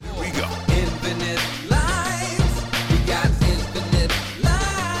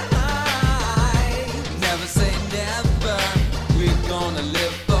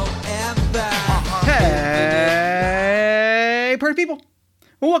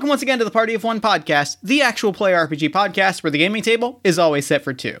Well, welcome once again to the Party of One podcast, the actual play RPG podcast where the gaming table is always set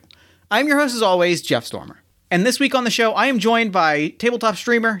for two. I'm your host, as always, Jeff Stormer. And this week on the show, I am joined by tabletop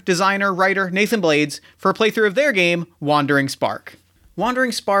streamer, designer, writer Nathan Blades for a playthrough of their game, Wandering Spark.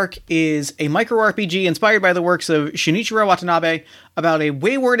 Wandering Spark is a micro-RPG inspired by the works of Shinichiro Watanabe about a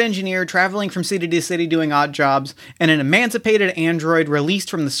wayward engineer traveling from city to city doing odd jobs and an emancipated android released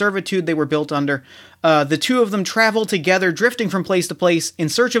from the servitude they were built under. The two of them travel together, drifting from place to place in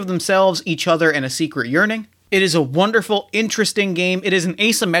search of themselves, each other, and a secret yearning. It is a wonderful, interesting game. It is an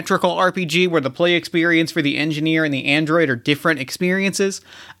asymmetrical RPG where the play experience for the engineer and the android are different experiences.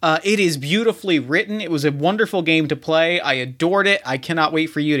 It is beautifully written. It was a wonderful game to play. I adored it. I cannot wait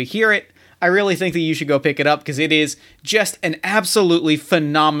for you to hear it. I really think that you should go pick it up because it is just an absolutely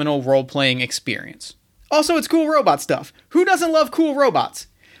phenomenal role-playing experience. Also, it's cool robot stuff. Who doesn't love cool robots?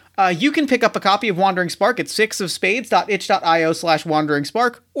 You can pick up a copy of Wandering Spark at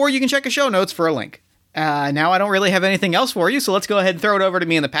sixofspades.itch.io/wanderingspark, or you can check the show notes for a link. Now I don't really have anything else for you, so let's go ahead and throw it over to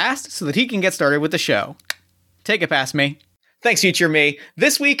me in the past so that he can get started with the show. Take it past me. Thanks, future me.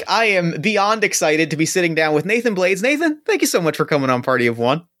 This week, I am beyond excited to be sitting down with Nathan Blades. Nathan, thank you so much for coming on Party of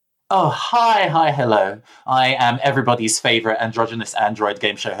One. Oh, hi, hello. I am everybody's favorite androgynous android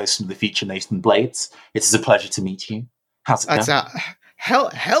game show host from the future, Nathan Blades. It is a pleasure to meet you. How's it going?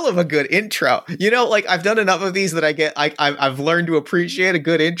 Hell of a good intro. You know, like, I've done enough of these that I've learned to appreciate a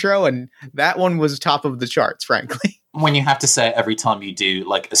good intro, and that one was top of the charts, frankly. When you have to say it every time you do,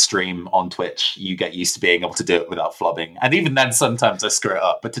 like, a stream on Twitch, you get used to being able to do it without flubbing. And even then, sometimes I screw it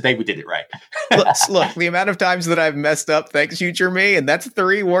up, but today we did it right. Look, the amount of times that I've messed up, thanks, future me, and that's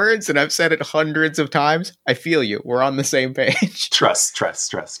 3 words, and I've said it hundreds of times. I feel you. We're on the same page. Trust.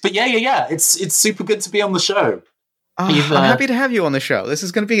 But yeah. It's super good to be on the show. I'm happy to have you on the show. This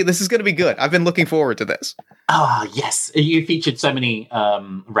is gonna be good. I've been looking forward to this. Yes. You featured so many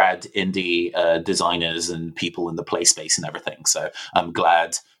rad indie designers and people in the play space and everything. So I'm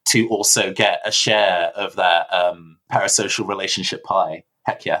glad to also get a share of that parasocial relationship pie.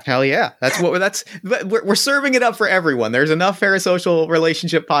 Heck yeah. Hell yeah. We're serving it up for everyone. There's enough parasocial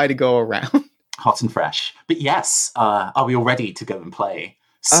relationship pie to go around. Hot and fresh. But yes, are we all ready to go and play?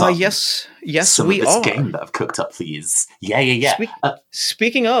 Yes, we are. Game that I've cooked up for you. Yeah.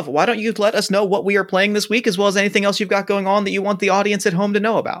 Speaking of, why don't you let us know what we are playing this week, as well as anything else you've got going on that you want the audience at home to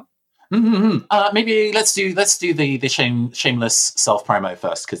know about? Maybe let's do the shameless self promo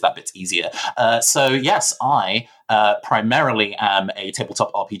first, because that bit's easier. So yes, I primarily am a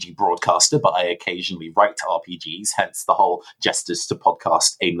tabletop RPG broadcaster, but I occasionally write RPGs, hence the whole Jesters to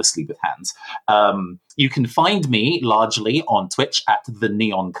podcast aimlessly with hands. You can find me largely on Twitch at The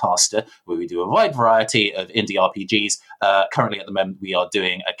Neon Caster, where we do a wide variety of indie RPGs. Currently, at the moment, we are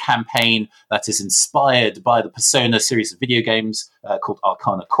doing a campaign that is inspired by the Persona series of video games called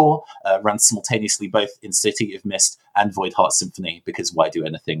Arcana Core, run simultaneously both in City of Mist and Void Heart Symphony, because why do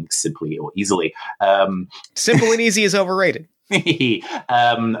anything simply or easily? Simple and easy is overrated.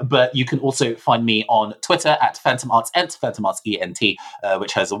 But you can also find me on Twitter at PhantomArtsEnt, PhantomArtsEnt,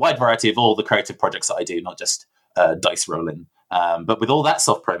 which has a wide variety of all the creative projects that I do, not just dice rolling. But with all that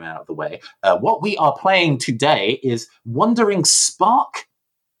soft promo out of the way, what we are playing today is Wandering Spark,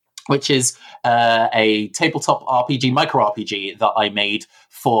 which is a tabletop RPG, micro RPG that I made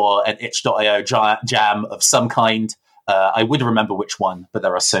for an itch.io jam of some kind. I would remember which one, but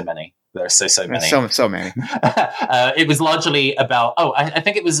there are so many. There are so many. So many. It was largely about, I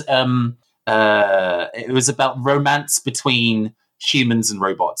think it was about romance between humans and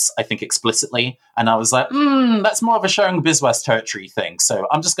robots, I think explicitly. And I was like, that's more of a showing BizWest territory thing. So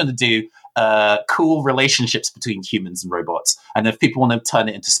I'm just going to do cool relationships between humans and robots. And if people want to turn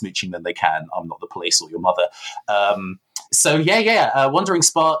it into smooching, then they can. I'm not the police or your mother. Wandering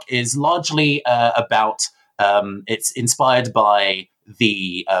Spark is largely about, it's inspired by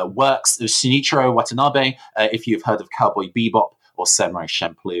the works of Shinichiro Watanabe. If you've heard of Cowboy Bebop or Samurai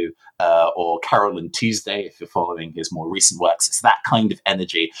Champloo or Carol and Tuesday, if you're following his more recent works, it's that kind of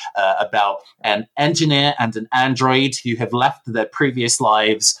energy about an engineer and an android who have left their previous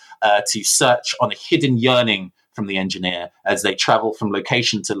lives to search on a hidden yearning from the engineer as they travel from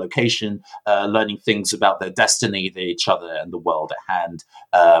location to location, learning things about their destiny, each other, and the world at hand.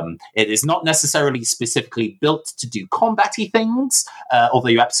 It is not necessarily specifically built to do combat-y things, although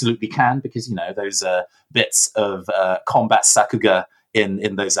you absolutely can, because, you know, those bits of combat sakuga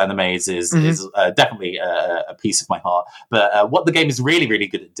in those animes is definitely a piece of my heart. But what the game is really, really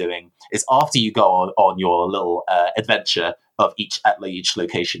good at doing is after you go on your little adventure of each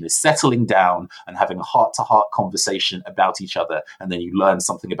location is settling down and having a heart-to-heart conversation about each other, and then you learn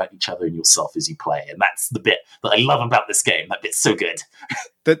something about each other and yourself as you play. And that's the bit that I love about this game. That bit's so good.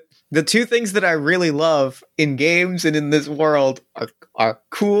 The two things that I really love in games and in this world are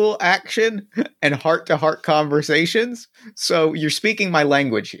cool action and heart-to-heart conversations. So you're speaking my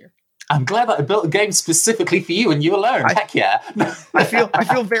language here. I'm glad that I built a game specifically for you and you alone. Heck yeah. I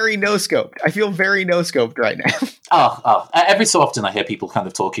feel very no-scoped. I feel very no-scoped right now. Every so often I hear people kind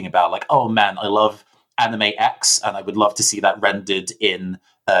of talking about like, oh man, I love Anime X and I would love to see that rendered in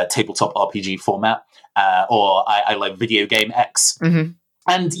tabletop RPG format. Or I like Video Game X. Mm-hmm.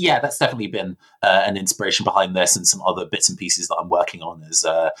 And yeah, that's definitely been an inspiration behind this, and some other bits and pieces that I'm working on is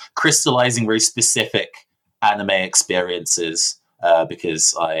crystallizing very specific anime experiences,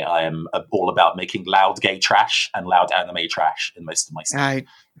 because I am all about making loud gay trash and loud anime trash in most of my stuff.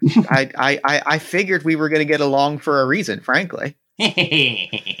 I figured we were going to get along for a reason, frankly.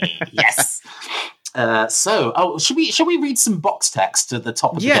 Yes. Should we read some box text at the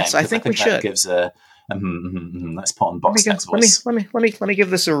top of the game? Yes, I think we should. That gives a let's put on box text voice. Let me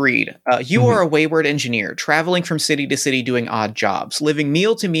give this a read. You are a wayward engineer, traveling from city to city doing odd jobs, living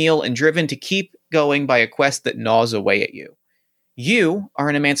meal to meal, and driven to keep going by a quest that gnaws away at you. You are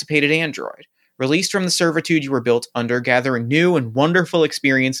an emancipated android, released from the servitude you were built under, gathering new and wonderful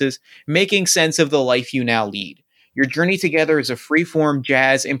experiences, making sense of the life you now lead. Your journey together is a free-form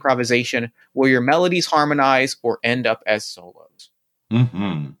jazz improvisation where your melodies harmonize or end up as solos.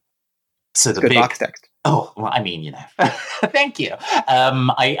 Mm-hmm. So the good box text. Oh, well, I mean, thank you.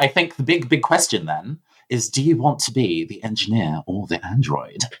 I think the big question then is, do you want to be the engineer or the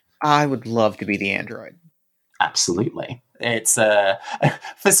android? I would love to be the android. Absolutely. It's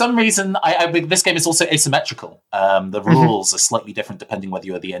for some reason this game is also asymmetrical. The rules are slightly different depending whether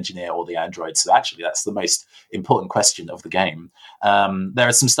you're the engineer or the android. So actually, that's the most important question of the game. There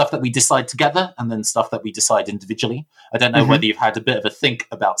is some stuff that we decide together, and then stuff that we decide individually. I don't know whether you've had a bit of a think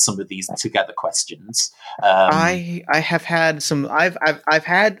about some of these together questions. I have had some. I've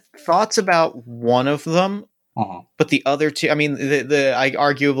had thoughts about one of them. But the other two, I mean, I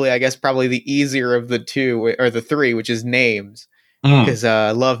arguably, I guess, probably the easier of the two or the three, which is names, because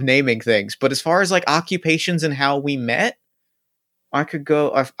I love naming things. But as far as like occupations and how we met, I could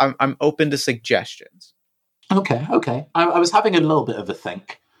go. I'm open to suggestions. Okay. I was having a little bit of a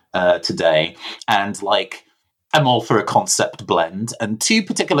think today, and like I'm all for a concept blend, and two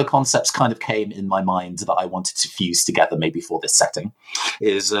particular concepts kind of came in my mind that I wanted to fuse together, maybe for this setting,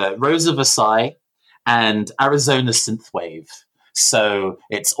 is Rosa Versailles and Arizona Synthwave. So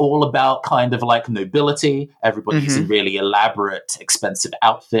it's all about kind of like nobility. Everybody's in really elaborate, expensive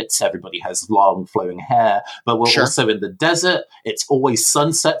outfits. Everybody has long flowing hair, but we're also in the desert. It's always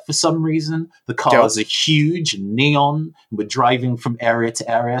sunset for some reason. The cars are huge and neon. We're driving from area to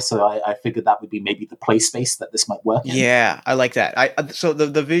area. So I figured that would be maybe the play space that this might work in. Yeah, I like that. So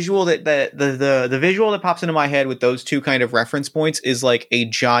the visual the visual that pops into my head with those two kind of reference points is like a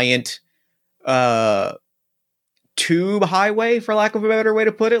giant tube highway, for lack of a better way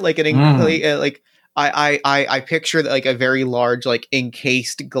to put it, like like I picture like a very large like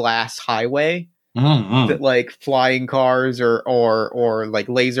encased glass highway that like flying cars or like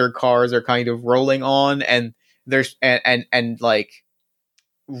laser cars are kind of rolling on, and there's and like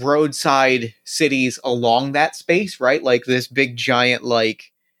roadside cities along that space, right? Like this big giant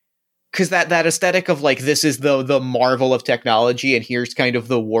like, because that aesthetic of like, this is the marvel of technology, and here's kind of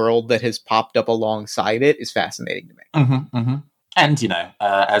the world that has popped up alongside it, is fascinating to me. And,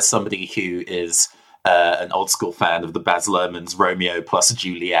 as somebody who is an old school fan of the Baz Luhrmann's Romeo plus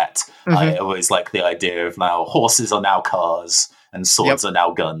Juliet, I always like the idea of now horses are now cars and swords are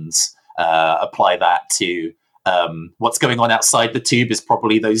now guns. Apply that to what's going on outside the tube is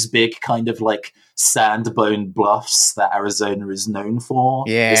probably those big kind of like sandbone bluffs that Arizona is known for.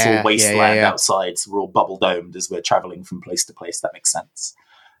 It's all wasteland outside, so we're all bubble domed as we're traveling from place to place. That makes sense.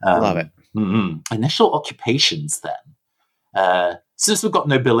 Love it. Initial occupations then. Since we've got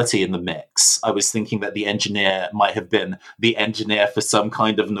nobility in the mix, I was thinking that the engineer might have been the engineer for some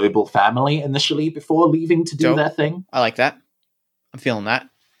kind of noble family initially before leaving to do their thing. I like that. I'm feeling that.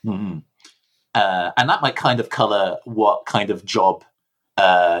 And that might kind of color what kind of job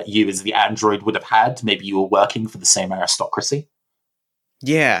you as the android would have had. Maybe you were working for the same aristocracy.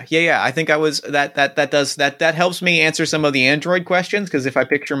 Yeah. I think I was that helps me answer some of the android questions, because if I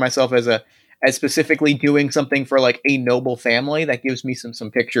picture myself as specifically doing something for like a noble family, that gives me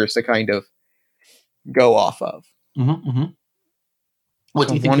some pictures to kind of go off of. What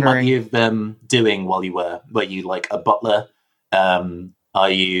do you think you might have been doing while you were like a butler? Are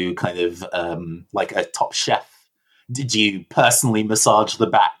you kind of like a top chef? Did you personally massage the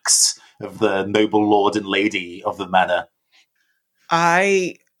backs of the noble lord and lady of the manor?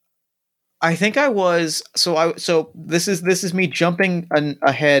 I think I was so this is me jumping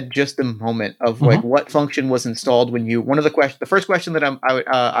ahead just a moment of like what function was installed when you the first question that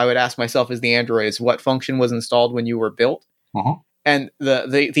I would ask myself as the android is what function was installed when you were built, and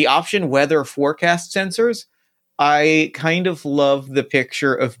the option weather forecast sensors. I kind of love the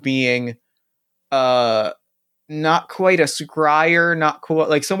picture of being not quite a scryer, not quite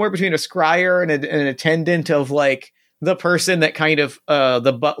like somewhere between a scryer and an attendant of like the person that kind of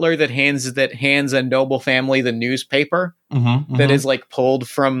the butler that hands a noble family the newspaper that is like pulled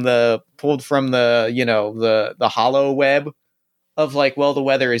from the the hollow web of like, well, the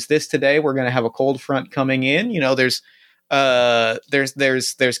weather is this today, we're going to have a cold front coming in,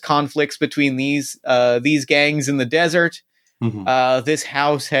 there's conflicts between these gangs in the desert. This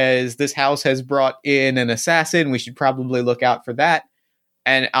house has brought in an assassin, we should probably look out for that.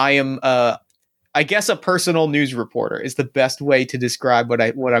 And I am I guess a personal news reporter is the best way to describe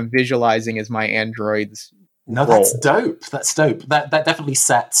what I'm visualizing as my android's role. That's dope. That definitely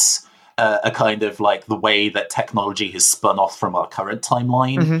sets a kind of like the way that technology has spun off from our current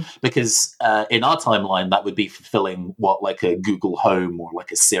timeline. Because in our timeline, that would be fulfilling what like a Google Home or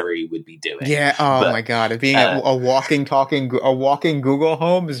like a Siri would be doing. Yeah. Oh my God! Being a walking Google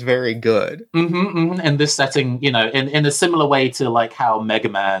Home is very good. And this setting, in a similar way to like how Mega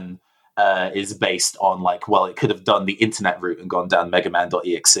Man is based on like, well, it could have done the internet route and gone down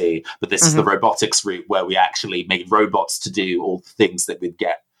megaman.exe, but this is the robotics route where we actually made robots to do all the things that we'd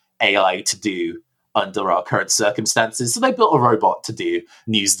get AI to do under our current circumstances. So they built a robot to do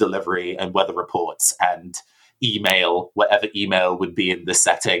news delivery and weather reports and email, whatever email would be in this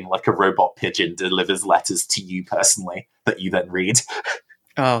setting, like a robot pigeon delivers letters to you personally that you then read.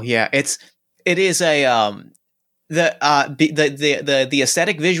 Oh yeah, it is a the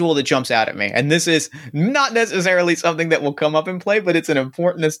aesthetic visual that jumps out at me, and this is not necessarily something that will come up in play, but it's an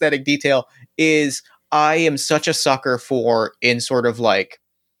important aesthetic detail, is I am such a sucker for in sort of like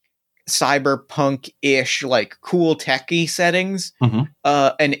cyberpunk-ish, like cool techie settings, and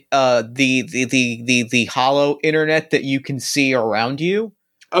the hollow internet that you can see around you.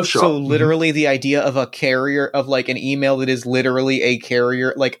 Oh, sure. So literally the idea of a carrier, of like an email that is literally a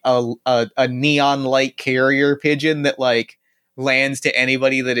carrier, like a neon light carrier pigeon that like lands to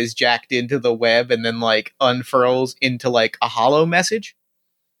anybody that is jacked into the web and then like unfurls into like a hollow message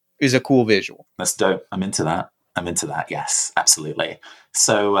is a cool visual. That's dope. I'm into that. Yes, absolutely.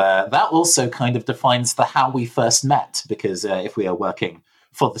 So that also kind of defines the how we first met, because if we are working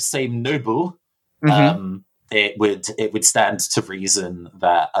for the same noble, it would stand to reason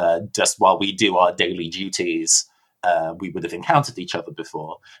that just while we do our daily duties, we would have encountered each other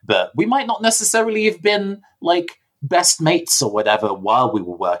before. But we might not necessarily have been like best mates or whatever while we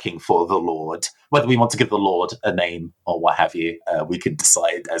were working for the Lord. Whether we want to give the Lord a name or what have you, we can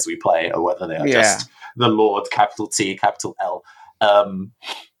decide as we play, or whether they are just the Lord, capital T, capital L.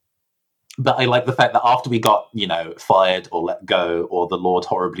 But I like the fact that after we got, fired or let go, or the Lord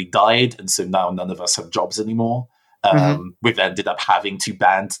horribly died, and so now none of us have jobs anymore, we've ended up having to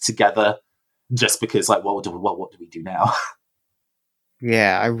band together just because, like, what do we do now?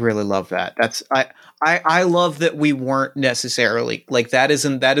 Yeah, I really love that. I love that we weren't necessarily like that is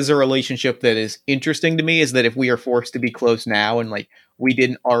a relationship that is interesting to me, is that if we are forced to be close now and like we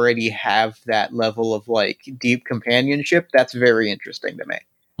didn't already have that level of like deep companionship, that's very interesting to me.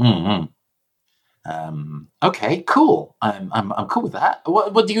 Okay, cool. I'm cool with that.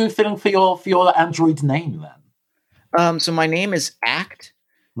 What are you feeling for your android name then? So my name is Act,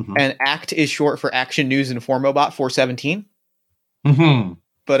 and Act is short for Action News Informabot 417.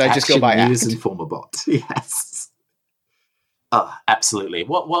 But I just go by News Act. Informabot. Yes. Oh, absolutely.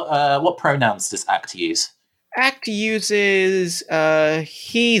 What pronouns does Act use? Act uses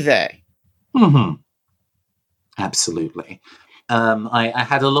he, they. Absolutely. I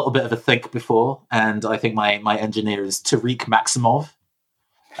had a little bit of a think before, and I think my engineer is Tariq Maximov.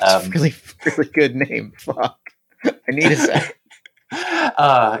 Really, really good name. Fuck. I need a sec.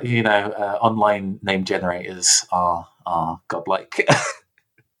 Online name generators are godlike.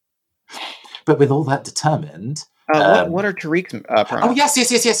 But with all that determined... what are Tariq's pronouns? Oh, yes.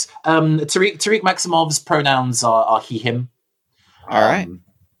 Tariq Maximov's pronouns are he, him. All right.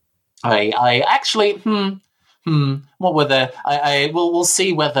 I actually... what were there? We'll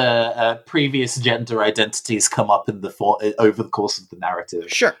see whether previous gender identities come up in over the course of the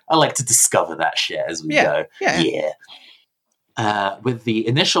narrative. Sure. I like to discover that shit as we go. Yeah. with the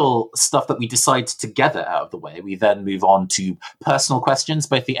initial stuff that we decide together out of the way, we then move on to personal questions.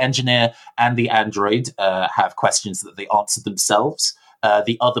 Both the engineer and the android have questions that they answer themselves.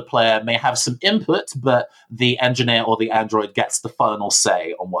 The other player may have some input, but the engineer or the android gets the final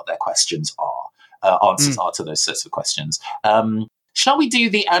say on what their questions are, answers are to those sorts of questions. Shall we do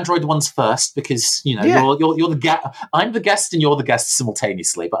the Android ones first? Because you're the guest. I'm the guest, and you're the guest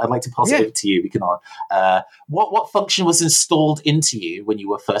simultaneously. But I'd like to pass it over to you. We can. What function was installed into you when you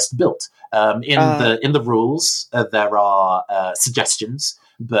were first built? In the rules, there are suggestions,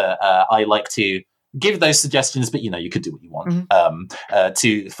 but I like to give those suggestions. But you could do what you want.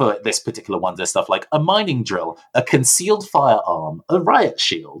 For this particular one, there's stuff like a mining drill, a concealed firearm, a riot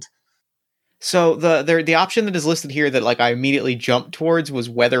shield. So the option that is listed here that like I immediately jumped towards was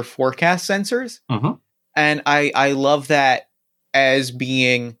weather forecast sensors, and I love that as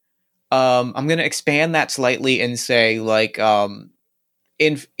being. I'm going to expand that slightly and say like info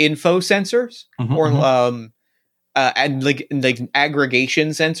sensors or and like aggregation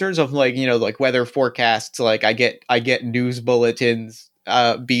sensors of like like weather forecasts. Like I get news bulletins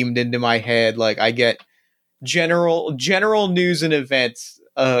beamed into my head. Like I get general news and events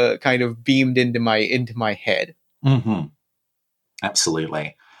kind of beamed into my head.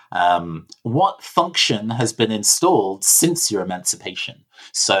 Absolutely. What function has been installed since your emancipation?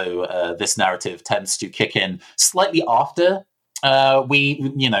 So this narrative tends to kick in slightly after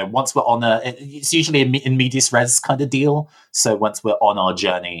once we're on it's usually in medias res kind of deal. So once we're on our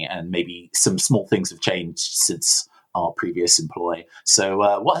journey and maybe some small things have changed since our previous employ.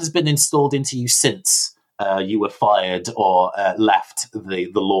 So what has been installed into you since you were fired or left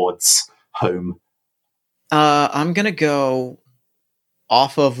the Lord's home? I'm going to go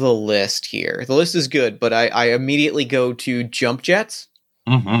off of the list here. The list is good, but I immediately go to jump jets.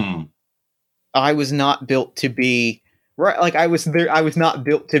 I was not built to be... Right, like I was not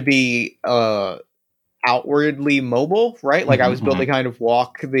built to be outwardly mobile, right? Like I was built to kind of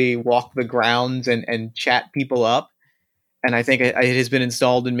walk the grounds and chat people up. And I think it has been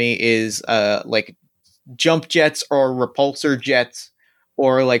installed in me is like jump jets or repulsor jets,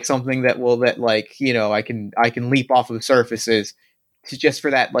 or like something that I can leap off of surfaces just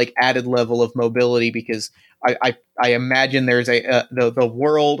for that like added level of mobility, because I imagine there's the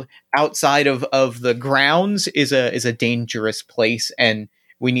world outside of the grounds is a dangerous place, and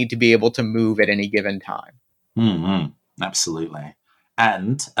we need to be able to move at any given time. Absolutely.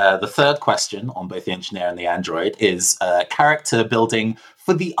 And the third question on both the engineer and the android is character building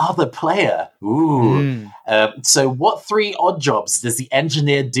for the other player. So what 3 odd jobs does the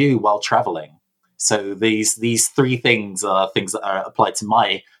engineer do while traveling? So these 3 things are things that are applied to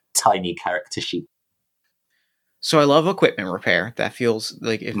my tiny character sheet. So I love equipment repair. That feels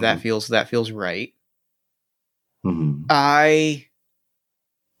like that feels right. I'm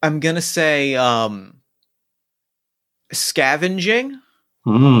gonna say scavenging,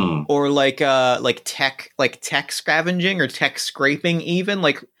 or like tech scavenging or tech scraping, even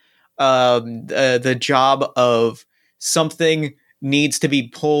like the job of something needs to be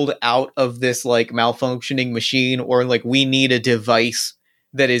pulled out of this like malfunctioning machine, or like we need a device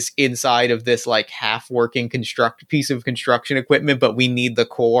that is inside of this like half working piece of construction equipment, but we need the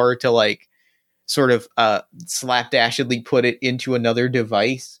core to like sort of slapdashedly put it into another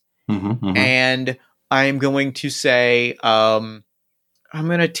device. And I'm going to say I'm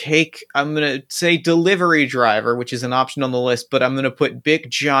going to say delivery driver, which is an option on the list, but I'm going to put big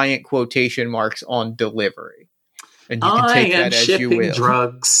giant quotation marks on delivery. And you can take that as you will.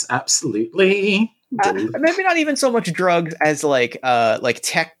 Drugs, absolutely. Maybe not even so much drugs as like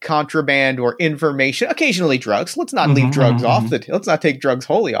tech contraband or information. Occasionally drugs. Let's not leave drugs off let's not take drugs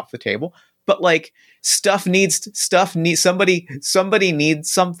wholly off the table. But like stuff needs somebody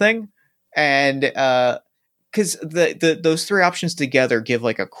needs something, and because those 3 options together give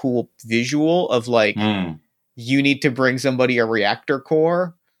like a cool visual of like you need to bring somebody a reactor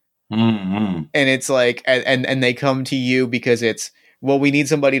core. And it's like, and they come to you because it's, well, we need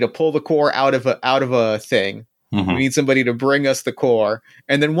somebody to pull the core out of a thing. We need somebody to bring us the core.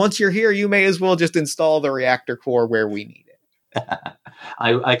 And then once you're here, you may as well just install the reactor core where we need it.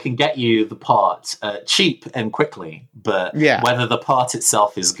 I can get you the part cheap and quickly, but whether the part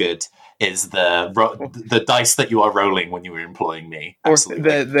itself is good is the dice that you are rolling when you are employing me.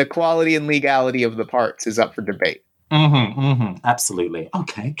 Absolutely. Or the quality and legality of the parts is up for debate. Absolutely.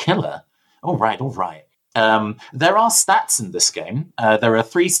 Okay, killer. All right. There are stats in this game. There are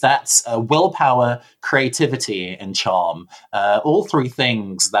 3 stats: willpower, creativity, and charm. All 3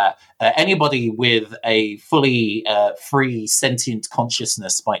 things that anybody with a fully free sentient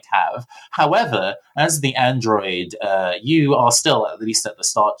consciousness might have. However, as the android, you are still, at least at the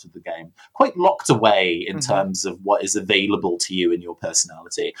start of the game, quite locked away in terms of what is available to you in your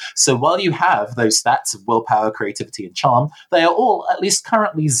personality. So while you have those stats of willpower, creativity, and charm, they are all, at least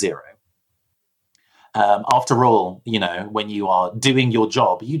currently, 0. After all, when you are doing your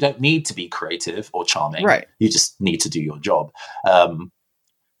job, you don't need to be creative or charming. Right. You just need to do your job.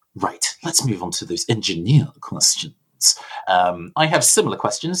 Right. Let's move on to those engineer questions. I have similar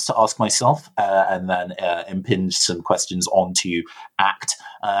questions to ask myself and then impinge some questions onto ACT.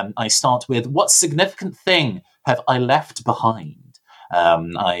 I start with, what significant thing have I left behind?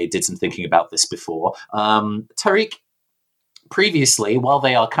 I did some thinking about this before. Tariq, previously, while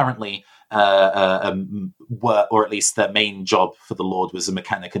they are currently were, or at least their main job for the Lord was a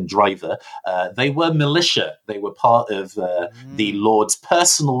mechanic and driver, they were militia. They were part of the Lord's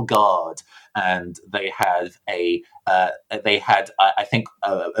personal guard, and they had I think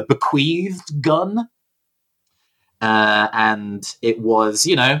a bequeathed gun, and it was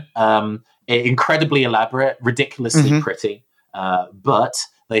incredibly elaborate, ridiculously pretty, but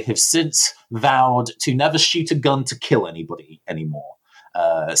they have since vowed to never shoot a gun to kill anybody anymore.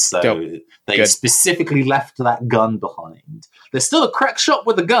 So Dope. They Good. specifically left that gun behind. There's still a crack shop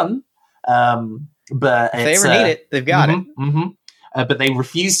with a gun, but If they ever need it, they've got it. But they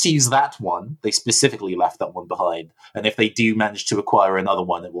refuse to use that one. They specifically left that one behind. And if they do manage to acquire another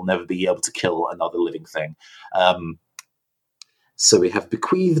one, it will never be able to kill another living thing. So we have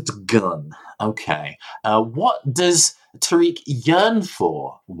bequeathed gun. Okay. What does Tariq yearn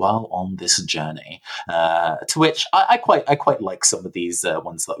for while on this journey? To which I quite like some of these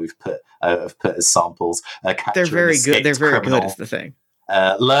ones that we've put as samples. They're very good. They're very good. Is the thing.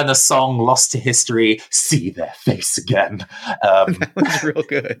 Learn a song lost to history. See their face again. That was real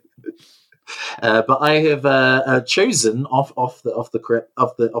good. But I have chosen off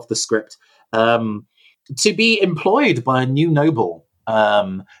the script to be employed by a new noble.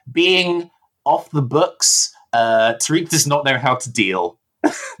 Being off the books, Tariq does not know how to deal.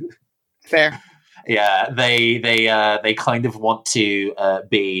 Fair. Yeah, they kind of want to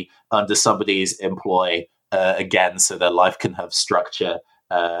be under somebody's employ again, so their life can have structure.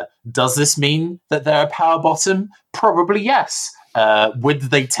 Does this mean that they're a power bottom? Probably yes. Would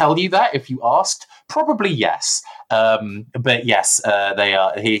they tell you that if you asked? Probably yes. But yes, they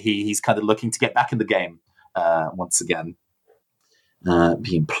are. He's kind of looking to get back in the game once again.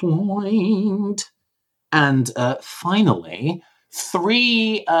 Be employed. And finally,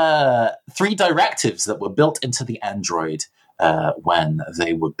 three directives that were built into the android when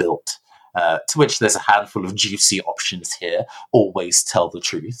they were built. To which there's a handful of juicy options here. Always tell the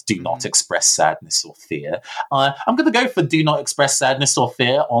truth. Do not express sadness or fear. I'm going to go for do not express sadness or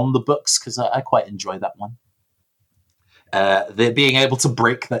fear on the books because I quite enjoy that one. Being able to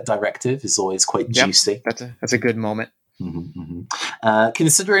break that directive is always quite juicy. That's a good moment.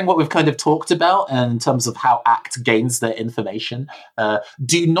 Considering what we've kind of talked about in terms of how ACT gains their information,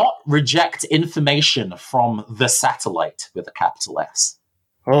 do not reject information from the satellite with a capital S.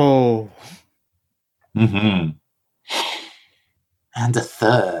 Oh. And a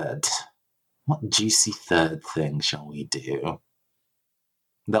third. What juicy third thing shall we do?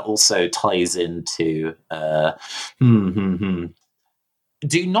 That also ties into...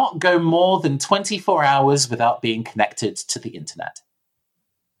 Do not go more than 24 hours without being connected to the internet.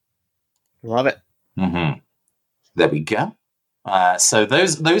 Love it. There we go. So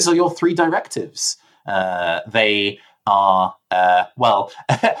those are your 3 directives. They are, both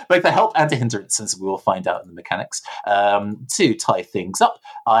a help and a hindrance, as we will find out in the mechanics. To tie things up,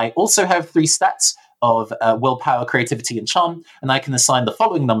 I also have 3 stats of willpower, creativity, and charm, and I can assign the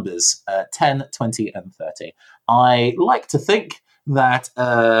following numbers, 10, 20, and 30. I like to think that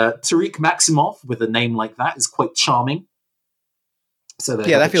Tariq Maximov, with a name like that, is quite charming. So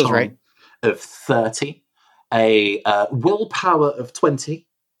that feels right. Of 30, a willpower of 20,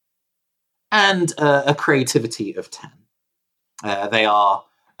 and a creativity of 10. They are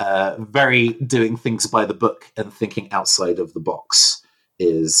very doing things by the book, and thinking outside of the box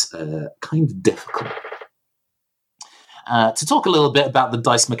is kind of difficult. To talk a little bit about the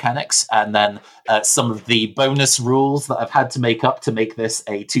dice mechanics and then some of the bonus rules that I've had to make up to make this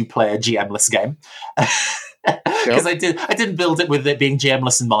a 2-player GM-less game. Because I didn't build it with it being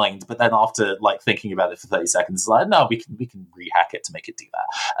GMless in mind, but then after like thinking about it for 30 seconds, like, no, we can rehack it to make it do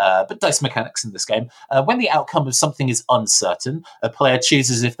that. But dice mechanics in this game, when the outcome of something is uncertain, a player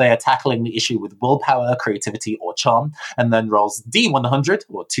chooses if they are tackling the issue with willpower, creativity, or charm, and then rolls D100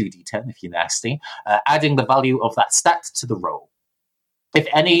 or 2D10 if you're nasty, adding the value of that stat to the roll. If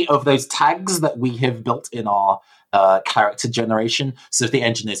any of those tags that we have built in our character generation, so if the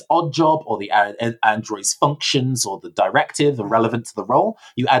engine is odd job or the android's functions or the directive are relevant to the role,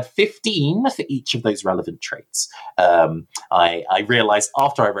 you add 15 for each of those relevant traits. I realized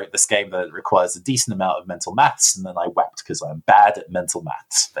after I wrote this game that it requires a decent amount of mental maths, and then I wept because I'm bad at mental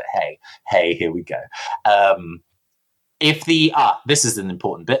maths. But hey, here we go. This is an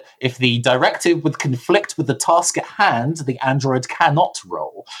important bit. If the directive would conflict with the task at hand, the android cannot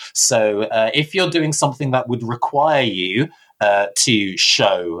roll. So if you're doing something that would require you to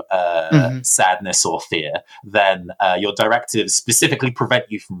show sadness or fear, then your directives specifically prevent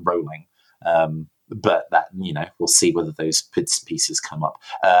you from rolling. But that, we'll see whether those pieces come up.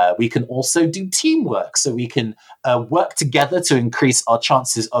 We can also do teamwork. So we can work together to increase our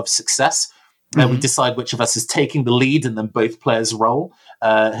chances of success. We decide which of us is taking the lead, and then both players roll.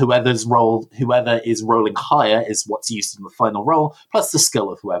 Whoever is rolling higher is what's used in the final roll, plus the skill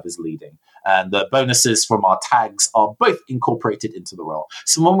of whoever's leading. And the bonuses from our tags are both incorporated into the roll.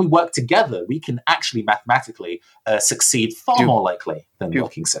 So when we work together, we can actually mathematically succeed far more likely than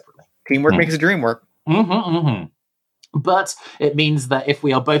working separately. Teamwork makes the dream work. But it means that if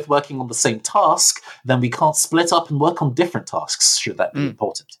we are both working on the same task, then we can't split up and work on different tasks, should that be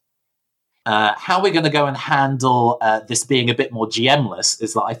important. How we're going to go and handle this being a bit more GM-less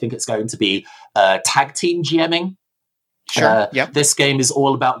is that I think it's going to be tag team GMing. Sure. Yep. This game is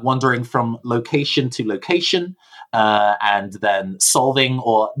all about wandering from location to location and then solving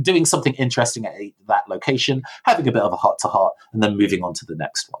or doing something interesting at that location, having a bit of a heart-to-heart, and then moving on to the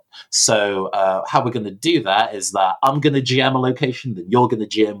next one. So how we're going to do that is that I'm going to GM a location, then you're going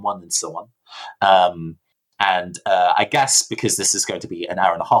to GM one, and so on. And I guess because this is going to be an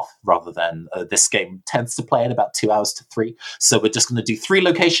hour and a half rather than this game tends to play in about 2 hours to 3. So we're just going to do 3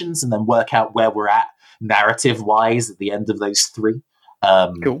 locations and then work out where we're at narrative-wise at the end of those 3.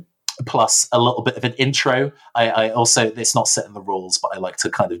 Cool. Plus a little bit of an intro. I also, it's not set in the rules, but I like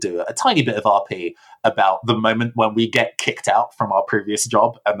to kind of do a tiny bit of RP about the moment when we get kicked out from our previous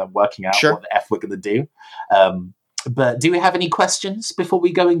job and then working out what the F we're going to do. But do we have any questions before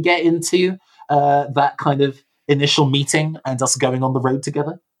we go and get into that kind of initial meeting and us going on the road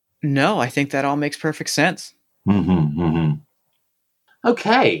together? No, I think that all makes perfect sense.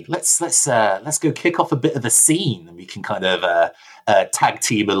 Okay, let's go kick off a bit of a scene, and we can kind of tag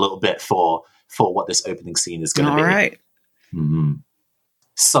team a little bit for what this opening scene is going to be. All right.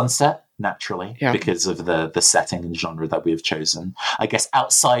 Sunset, naturally, because of the setting and genre that we have chosen. I guess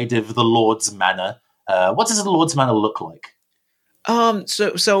outside of the Lord's Manor, what does the Lord's Manor look like?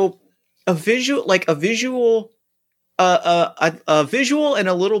 So a visual and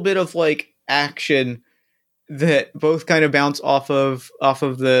a little bit of like action that both kind of bounce off of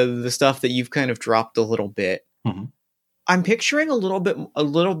the stuff that you've kind of dropped a little bit. I'm picturing a little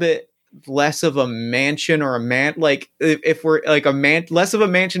bit less of a mansion or if we're like less of a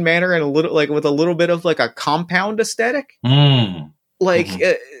mansion manor and a little like with a little bit of like a compound aesthetic.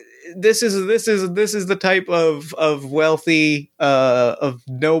 This is the type of wealthy of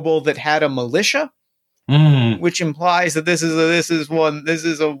noble that had a militia, which implies that this is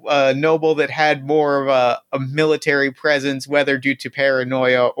a noble that had more of a military presence, whether due to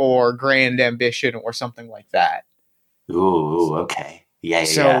paranoia or grand ambition or something like that. Ooh, okay, yeah.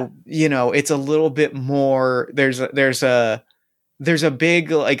 So it's a little bit more. There's a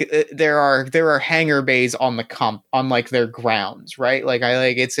big like there are hangar bays on like their grounds, right? Like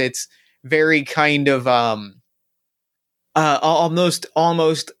it's very kind of almost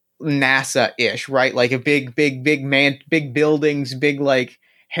NASA-ish, right? Like a big buildings, big like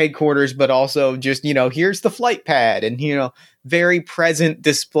headquarters, but also just here's the flight pad and very present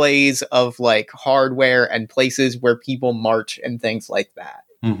displays of like hardware and places where people march and things like that.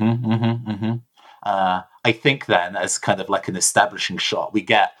 I think then, as kind of like an establishing shot, we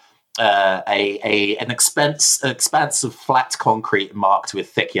get an expanse of flat concrete marked with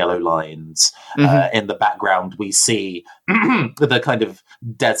thick yellow lines. In the background, we see the kind of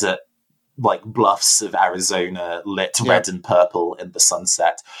desert like bluffs of Arizona lit red and purple in the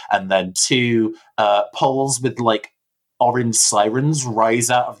sunset, and then 2 poles with like orange sirens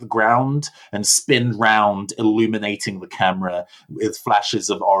rise out of the ground and spin round, illuminating the camera with flashes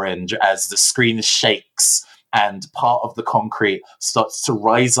of orange as the screen shakes and part of the concrete starts to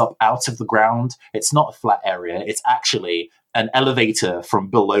rise up out of the ground. It's not a flat area. It's actually an elevator from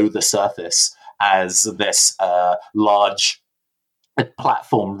below the surface as this large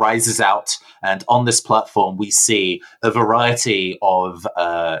platform rises out. And on this platform, we see a variety of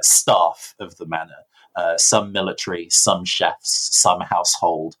staff of the manor. Some military, some chefs, some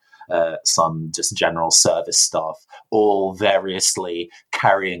household, some just general service staff, all variously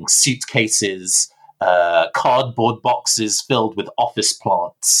carrying suitcases, cardboard boxes filled with office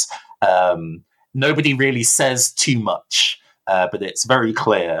plants. Nobody really says too much, but it's very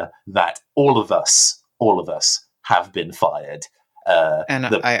clear that all of us have been fired.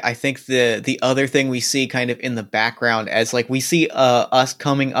 I think the other thing we see kind of in the background as like we see us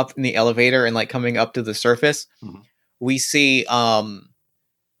coming up in the elevator and like coming up to the surface, we see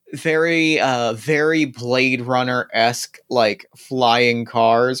very Blade Runner-esque like flying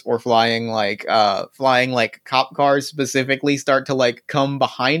cars or flying like cop cars specifically start to like come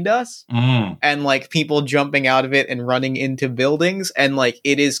behind us, and like people jumping out of it and running into buildings, and like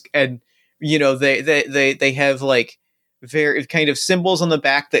it is, and you know they have like very kind of symbols on the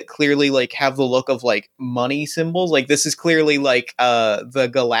back that clearly like have the look of like money symbols. Like this is clearly like the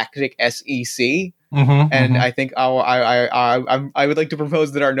Galactic SEC. And I think I would like to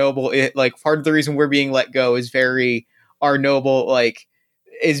propose that our noble, like part of the reason we're being let go is our noble like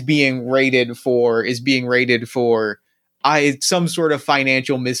is being rated for some sort of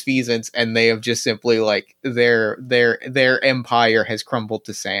financial misfeasance, and they have just simply like their empire has crumbled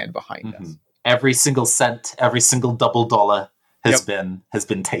to sand behind us. Every single cent, every single double dollar has been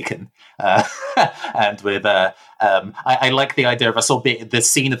taken, and with I like the idea of us all being, the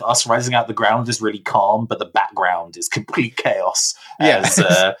scene of us rising out the ground is really calm, but the background is complete chaos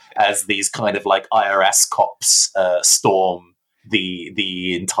as these kind of like IRS cops storm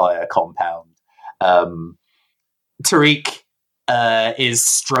the entire compound. Tariq is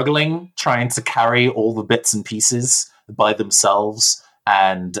struggling, trying to carry all the bits and pieces by themselves.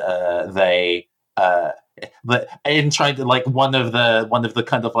 And but in trying to like one of the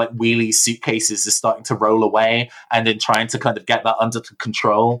kind of like wheelie suitcases is starting to roll away, and in trying to kind of get that under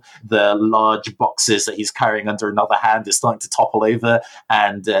control, the large boxes that he's carrying under another hand is starting to topple over,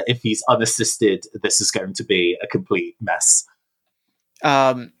 and if he's unassisted, this is going to be a complete mess.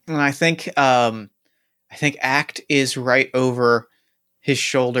 And I think Act is right over his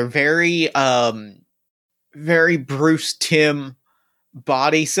shoulder, very Bruce Timm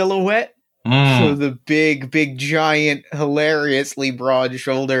body silhouette. So the big giant hilariously broad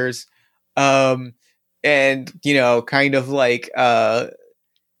shoulders, and you know kind of like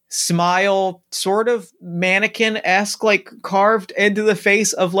smile, sort of mannequin-esque, like carved into the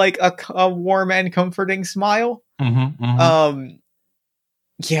face of like a warm and comforting smile. Yeah,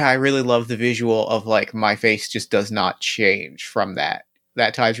 I really love the visual of like my face just does not change from that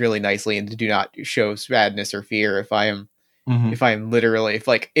ties really nicely into do not show sadness or fear if I am literally, if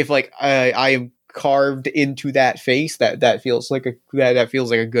I am carved into that face, that feels like a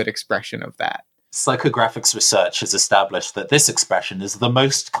good expression of that. Psychographics research has established that this expression is the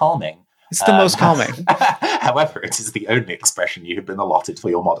most calming. It's the most calming. However, it is the only expression you have been allotted for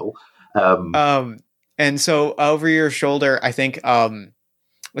your model. And so over your shoulder, I think a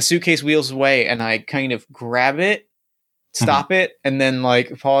suitcase wheels away, and I kind of grab it, stop it, and then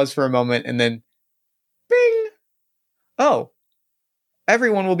like pause for a moment, and then bing. Oh,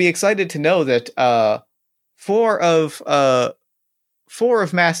 everyone will be excited to know that four of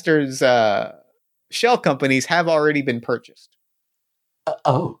Master's shell companies have already been purchased.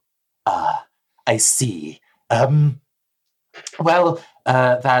 I see. Well,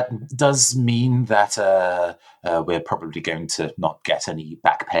 that does mean that we're probably going to not get any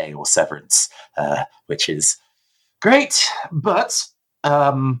back pay or severance, which is great. But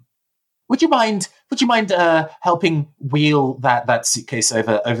would you mind helping wheel that suitcase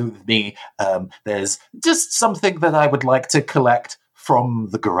over with me? There's just something that I would like to collect from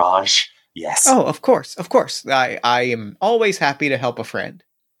the garage. Yes. Oh, of course. I am always happy to help a friend.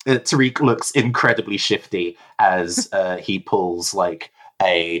 Tariq looks incredibly shifty as he pulls like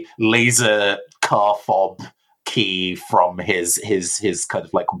a laser car fob key from his kind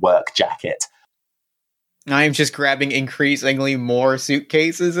of like work jacket. I'm just grabbing increasingly more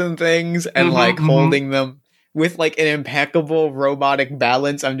suitcases and things and holding them with like an impeccable robotic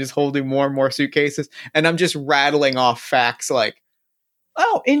balance. I'm just holding more and more suitcases, and I'm just rattling off facts like,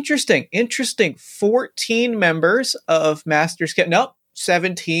 oh, interesting. 14 members of Master's Nope.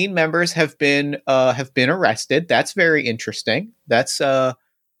 17 members have been arrested. That's very interesting. That's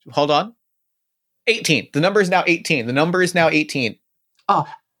hold on. 18. The number is now 18. Oh,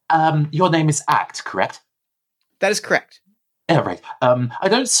 your name is Act, correct? That is correct. Yeah, right. I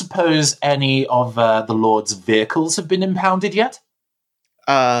don't suppose any of the Lord's vehicles have been impounded yet?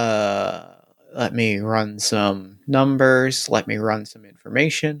 Let me run some numbers. Let me run some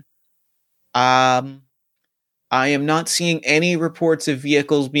information. I am not seeing any reports of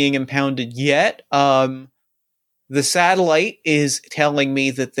vehicles being impounded yet. The satellite is telling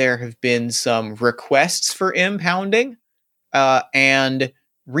me that there have been some requests for impounding, and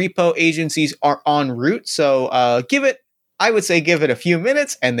repo agencies are en route. So, I would say give it a few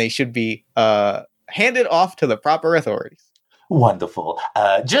minutes and they should be handed off to the proper authorities. Wonderful.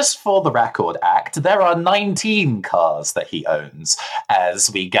 Just for the record act, there are 19 cars that he owns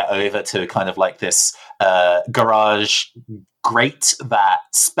as we get over to kind of like this garage grate that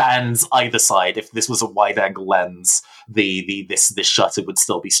spans either side. If this was a wide angle lens, this shutter would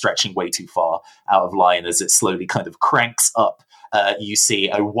still be stretching way too far out of line as it slowly kind of cranks up. You see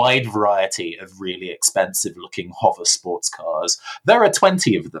a wide variety of really expensive looking hover sports cars. There are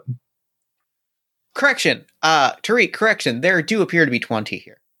 20 of them. Correction. Tariq, correction. There do appear to be 20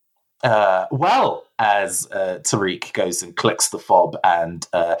 here. Well, as Tariq goes and clicks the fob and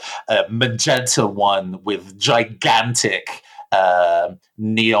a magenta one with gigantic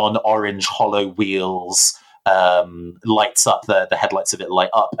neon orange hollow wheels lights up, the headlights of it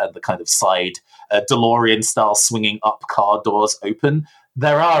light up, and the kind of side DeLorean style swinging up car doors open.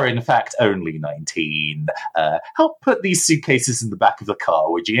 There are, in fact, only 19. Help put these suitcases in the back of the car,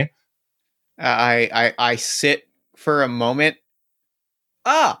 would you? I sit for a moment.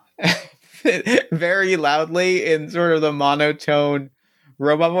 Very loudly in sort of the monotone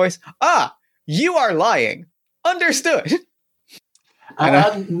robot voice. You are lying. Understood.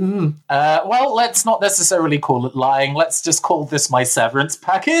 Well, let's not necessarily call it lying. Let's just call this my severance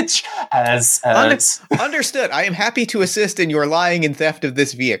package. Understood. I am happy to assist in your lying and theft of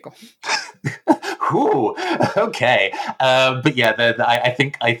this vehicle. Ooh, okay. But yeah, I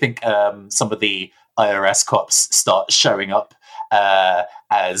think some of the IRS cops start showing up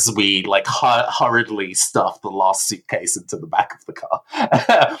as we like hurriedly stuff the last suitcase into the back of the car.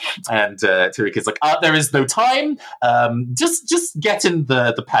 And Tariq is like, there is no time. Just get in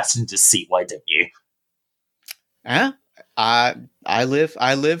the passenger seat, why don't you? I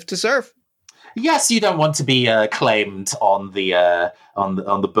live to serve. Yes, you don't want to be claimed on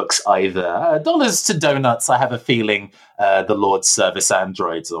the books either. Dollars to donuts. I have a feeling the Lord's service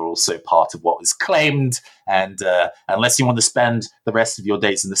androids are also part of what was claimed. And unless you want to spend the rest of your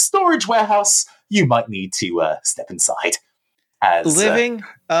days in the storage warehouse, you might need to step inside. Living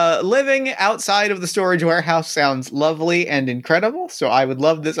outside of the storage warehouse sounds lovely and incredible, so I would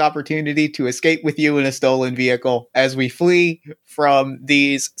love this opportunity to escape with you in a stolen vehicle as we flee from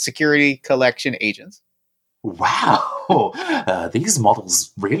these security collection agents. Wow, these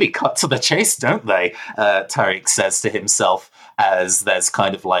models really cut to the chase, don't they? Tariq says to himself as there's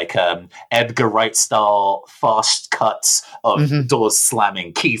kind of like Edgar Wright style fast cuts of doors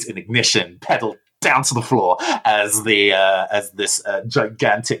slamming, keys in ignition, pedal down to the floor as this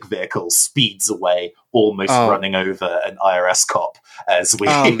gigantic vehicle speeds away, almost running over an IRS cop as we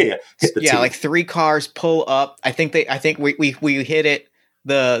hit the team. Like 3 cars pull up. I think we hit it.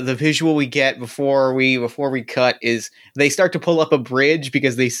 The visual we get before we cut is they start to pull up a bridge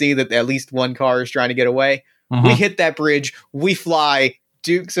because they see that at least one car is trying to get away. We hit that bridge. We fly.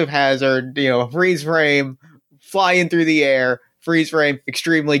 Dukes of Hazzard. Freeze frame. Flying through the air. Freeze frame.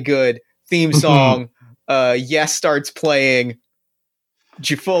 Extremely good. Theme song, Yes starts playing.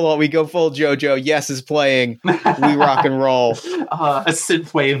 We go full JoJo. Yes is playing. We rock and roll. A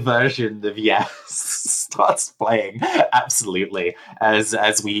synthwave version of Yes starts playing. Absolutely, as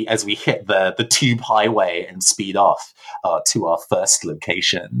we hit the tube highway and speed off to our first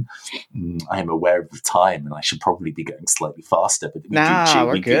location. I am aware of the time, and I should probably be going slightly faster. But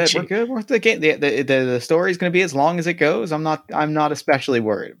we're good. We're good. The game. The story's going to be as long as it goes. I'm not especially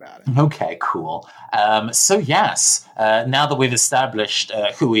worried about it. Okay, cool. So yes, now that we've established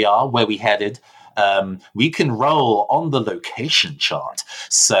who we are, where we headed, we can roll on the location chart.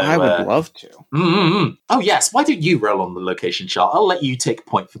 So I would love to. Oh yes, why don't you roll on the location chart? I'll let you take a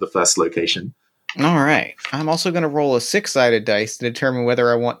point for the first location. All right. I'm also going to roll a 6-sided dice to determine whether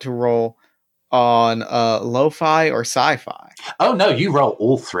I want to roll on lo-fi or sci-fi. Oh no, you roll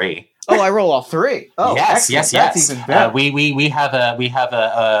all 3. Oh, I roll all 3. Oh, yes. That's even better. We have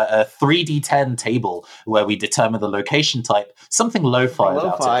a 3d10 table where we determine the location type, something lo-fi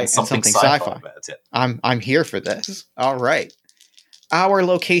about it, and something sci-fi about it. I'm here for this. All right. Our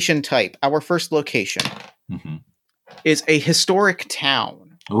location type, our first location, is a historic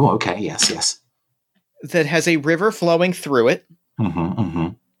town. Oh, okay. Yes. That has a river flowing through it.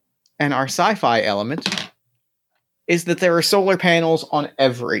 And our sci-fi element is that there are solar panels on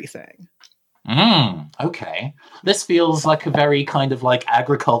everything. Okay. This feels like a very kind of like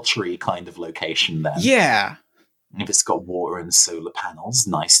agriculture-y kind of location then. Yeah. If it's got water and solar panels,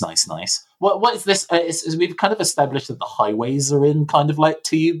 nice. What is this? Is we've kind of established that the highways are in kind of like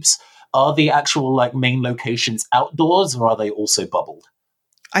tubes. Are the actual like main locations outdoors, or are they also bubbled?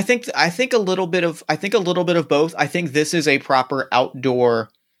 I think a little bit of both. I think this is a proper outdoor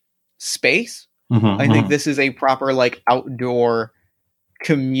space. I think this is a proper like outdoor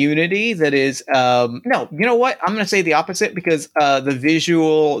community that is no, you know what? I'm going to say the opposite, because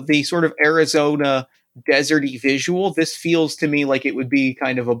the sort of Arizona deserty visual, this feels to me like it would be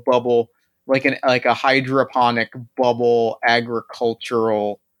kind of a bubble, like a hydroponic bubble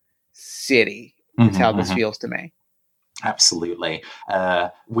agricultural city. Is how this feels to me. Absolutely.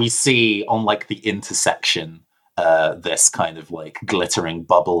 We see on like the intersection this kind of like glittering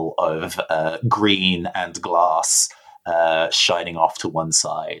bubble of green and glass shining off to one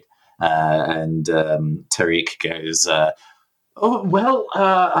side, and Tariq goes, "Oh well,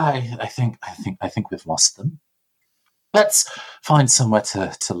 I think we've lost them. Let's find somewhere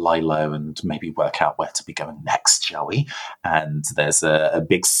to lie low and maybe work out where to be going next, shall we?" And there's a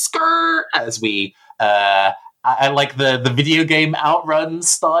big skr as we. I like the video game Outrun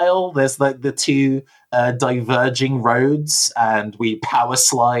style. There's like the two diverging roads, and we power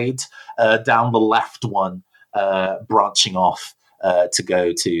slide down the left one, branching off to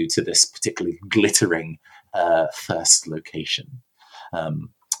go to this particularly glittering first location.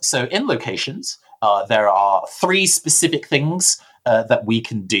 So in locations, there are 3 specific things that we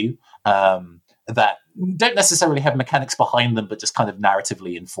can do that don't necessarily have mechanics behind them, but just kind of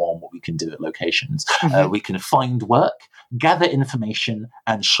narratively inform what we can do at locations. We can find work, gather information,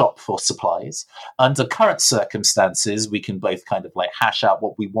 and shop for supplies. Under current circumstances, we can both kind of like hash out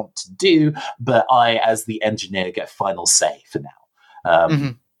what we want to do, but I, as the engineer, get final say for now.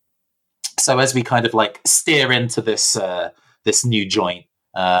 So as we kind of like steer into this this new joint,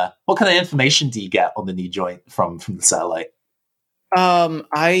 what kind of information do you get on the new joint from the satellite?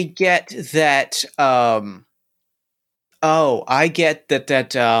 I get that. I get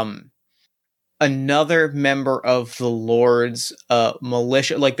that. Another member of the Lord's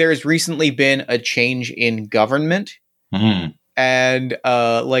militia, like there has recently been a change in government, and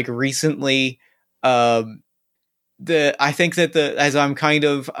like recently, I think that as I'm kind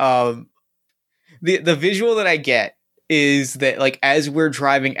of the visual that I get is that like as we're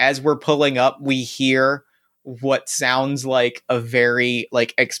driving, as we're pulling up, we hear what sounds like a very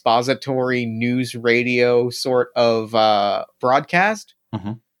like expository news radio sort of broadcast.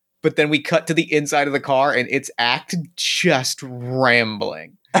 But then we cut to the inside of the car and its act just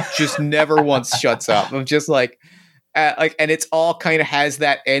rambling, just never once shuts up. I'm just like, and it's all kind of has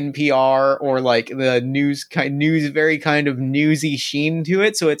that NPR or like the news very kind of newsy sheen to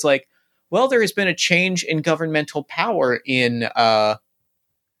it. So it's like, well, there has been a change in governmental power in,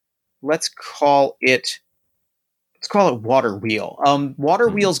 let's call it Waterwheel.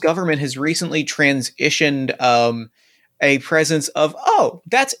 Waterwheel's government has recently transitioned a presence of, oh,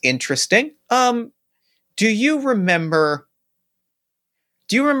 that's interesting. Do you remember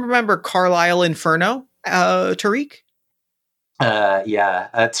Carlisle Inferno, Tariq? Yeah.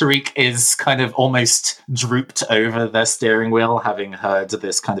 Tariq is kind of almost drooped over their steering wheel, having heard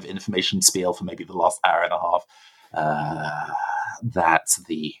this kind of information spiel for maybe the last hour and a half. That's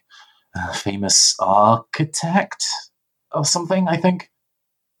the famous architect or something, I think.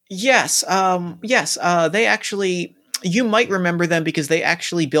 Yes. They actually, you might remember them because they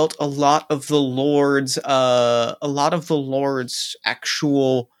actually built a lot of the Lord's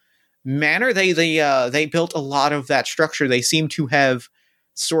actual manor. They built a lot of that structure. They seem to have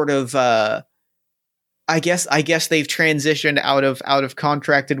sort of, I guess they've transitioned out of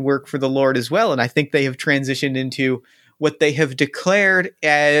contracted work for the Lord as well. And I think they have transitioned into what they have declared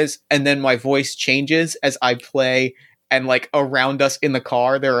as, and then my voice changes as I play, and like around us in the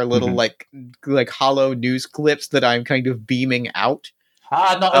car, there are little like hollow news clips that I'm kind of beaming out.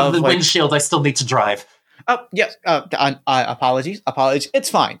 Not of the windshield. I still need to drive. Oh yes. Apologies. It's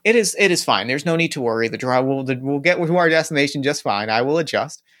fine. It is fine. There's no need to worry. The drive we'll get to our destination just fine. I will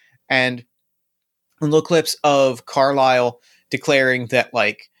adjust. And little clips of Carlisle declaring that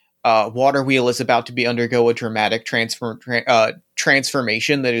like Waterwheel is about to undergo a dramatic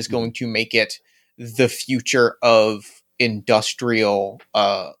transformation that is going to make it the future of industrial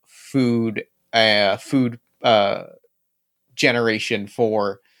food generation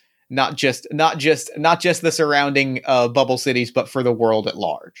for not just the surrounding bubble cities, but for the world at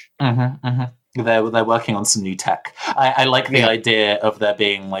large. They're working on some new tech. I like the idea of there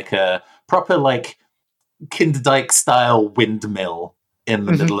being like a proper like Kinderdijk style windmill in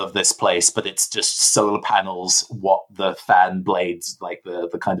the Mhm. middle of this place, but it's just solar panels, what the fan blades, like the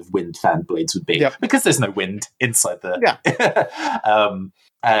kind of wind fan blades would be, Yep. because there's no wind inside the. Yeah.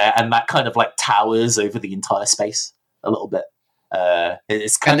 And that kind of like towers over the entire space a little bit.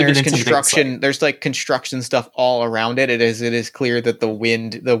 It's kind And of an there's intimidating construction. sight. There's like construction stuff all around it. It is clear that the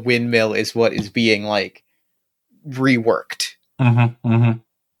windmill is what is being like reworked.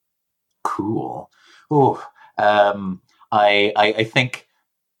 Cool. Oh, I think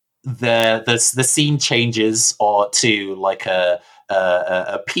the scene changes or to like a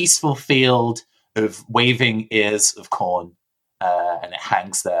peaceful field of waving ears of corn, and it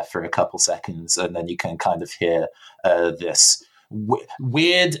hangs there for a couple seconds, and then you can kind of hear this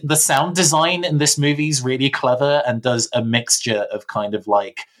weird. The sound design in this movie is really clever and does a mixture of kind of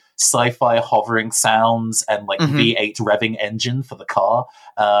like sci-fi hovering sounds and like V8 revving engine for the car,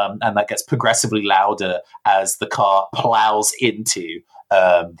 and that gets progressively louder as the car plows into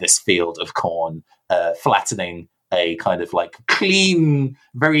this field of corn, flattening a kind of like clean,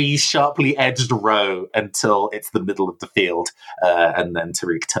 very sharply edged row until it's the middle of the field, and then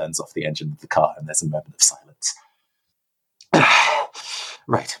Tariq turns off the engine of the car and there's a moment of silence.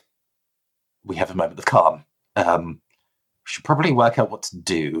 Right. We have a moment of calm. We should probably work out what to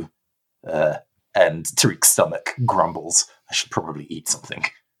do. And Tariq's stomach grumbles. I should probably eat something.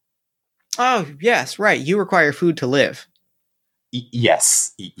 Oh, yes, right. You require food to live.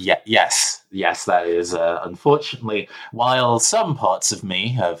 Yes. That is, unfortunately, while some parts of me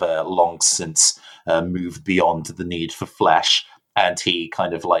have long since moved beyond the need for flesh, and he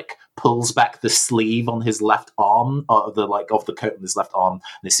kind of like pulls back the sleeve on his left arm, of the coat on his left arm, and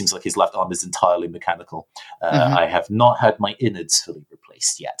it seems like his left arm is entirely mechanical. I have not had my innards fully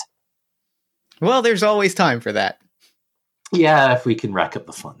replaced yet. Well, there's always time for that. Yeah, if we can rack up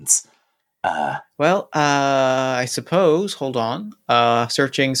the funds. I suppose. Hold on.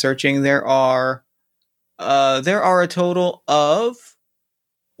 Searching. There are a total of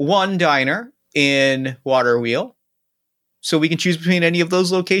 1 diner in Waterwheel, so we can choose between any of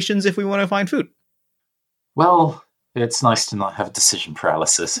those locations if we want to find food. Well, it's nice to not have decision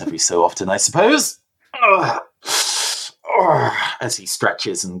paralysis every so often, I suppose. As he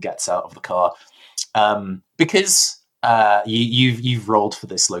stretches and gets out of the car, because you've rolled for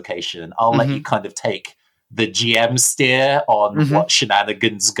this location, I'll let you kind of take the GM steer on what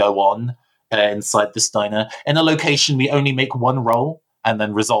shenanigans go on inside this diner. In a location, we only make 1 roll and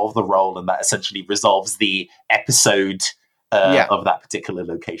then resolve the roll, and that essentially resolves the episode of that particular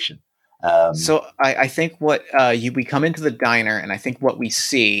location. So I think what we come into the diner, and I think what we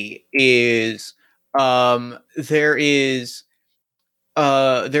see is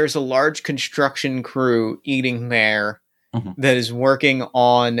there's a large construction crew eating there that is working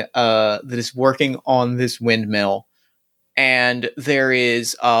on this windmill, and there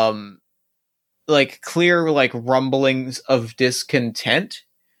is like clear like rumblings of discontent.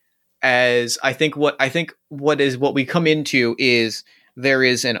 As I think what we come into is there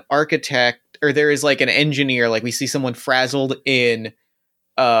is an architect, or there is like an engineer, like we see someone frazzled in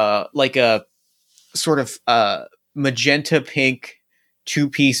like a sort of magenta pink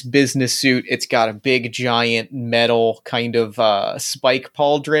 2-piece business suit. It's got a big giant metal kind of spike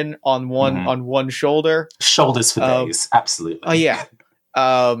pauldron on one shoulder. Shoulders for days, absolutely. Oh yeah.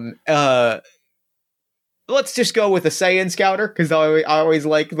 Let's just go with a Saiyan Scouter, because I always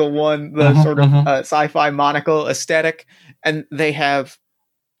like the sort of sci-fi monocle aesthetic, and they have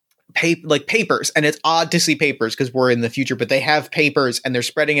papers, and it's odd to see papers because we're in the future, but they have papers and they're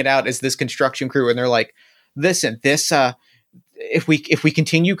spreading it out as this construction crew, and they're like, listen, this if we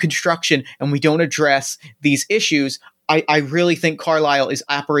continue construction and we don't address these issues, I really think Carlisle is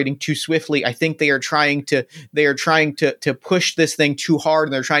operating too swiftly. I think they are trying to push this thing too hard,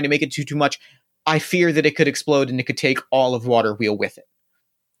 and they're trying to make it too much. I fear that it could explode and it could take all of Waterwheel with it.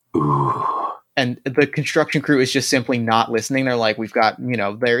 Ooh. And the construction crew is just simply not listening. They're like, we've got,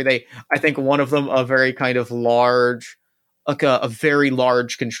 I think one of them, a very kind of large, like a very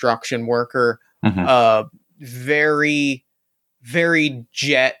large construction worker, very, very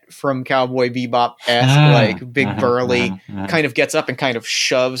Jet from Cowboy Bebop-esque, like big burly, kind of gets up and kind of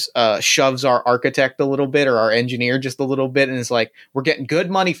shoves our architect a little bit, or our engineer just a little bit, and is like, we're getting good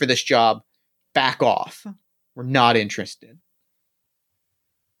money for this job. Back off. We're not interested.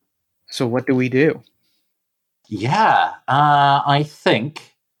 So what do we do? Yeah, I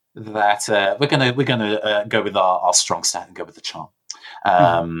think that we're gonna go with our strong stat and go with the charm.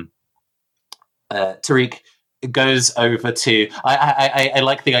 Tariq goes over to. I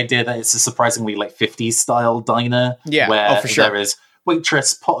like the idea that it's a surprisingly like 50s style diner. Yeah, where for sure. there is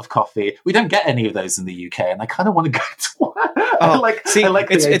waitress, pot of coffee. We don't get any of those in the UK, and I kind of want to go to one.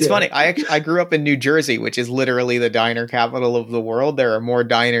 It's funny. I grew up in New Jersey, which is literally the diner capital of the world. There are more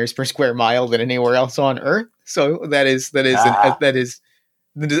diners per square mile than anywhere else on Earth. So that is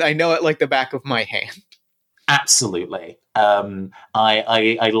I know it like the back of my hand. Absolutely.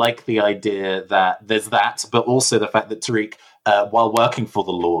 I like the idea that there's that, but also the fact that Tariq, while working for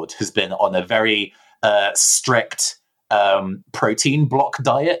the Lord, has been on a very strict protein block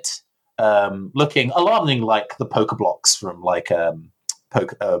diet, looking alarming like the Poke Blocks from like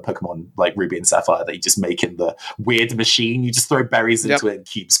Pokemon like Ruby and Sapphire that you just make in the weird machine. You just throw berries into it and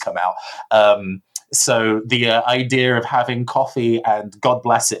cubes come out. So the idea of having coffee and God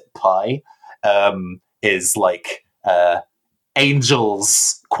bless it pie is like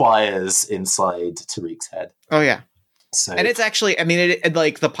angels choirs inside Tariq's head. Oh yeah. So, and it's actually, I mean, it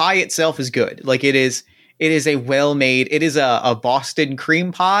like the pie itself is good. Like it is a well-made, it is a Boston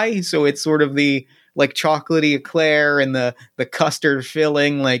cream pie. So it's sort of the like chocolatey eclair and the custard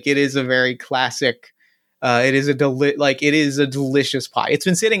filling. Like it is a very classic, it is a delicious pie. It's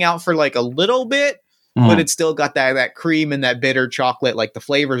been sitting out for like a little bit, but it's still got that cream and that bitter chocolate. Like the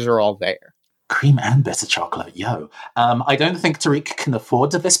flavors are all there. Cream and bitter chocolate, yo. I don't think Tariq can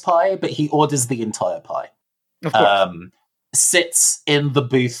afford this pie, but he orders the entire pie. Of course. Sits in the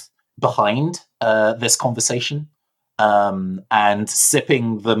booth behind this conversation and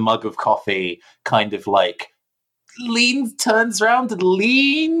sipping the mug of coffee, kind of like turns around and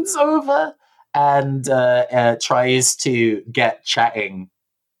leans over and tries to get chatting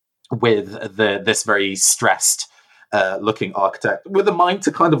with this very stressed looking architect with a mind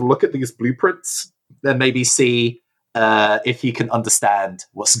to kind of look at these blueprints and maybe see if he can understand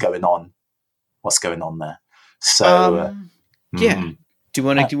what's going on there. So yeah. Do you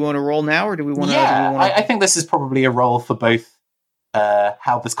want to roll now, or do we want to? Yeah, I think this is probably a roll for both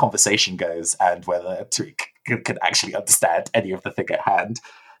how this conversation goes and whether Tariq can actually understand any of the thing at hand.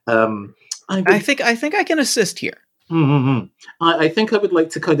 I think I can assist here. Mm-hmm. I think I would like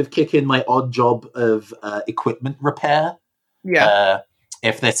to kind of kick in my odd job of equipment repair. Yeah.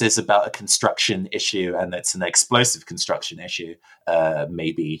 If this is about a construction issue and it's an explosive construction issue,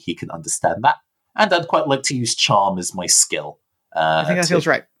 maybe he can understand that. And I'd quite like to use charm as my skill. I think that feels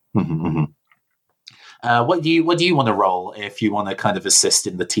right. Mm-hmm. What do you want to roll if you want to kind of assist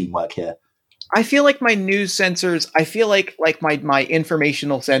in the teamwork here? I feel like my news sensors, I feel like my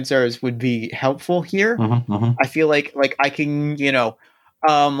informational sensors would be helpful here. Mm-hmm. I feel like I can, there's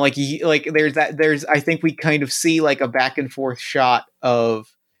I think we kind of see like a back and forth shot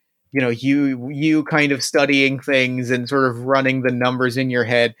of, you kind of studying things and sort of running the numbers in your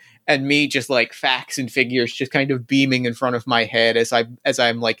head, and me just like facts and figures just kind of beaming in front of my head as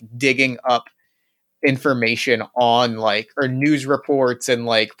I'm like digging up information on or news reports and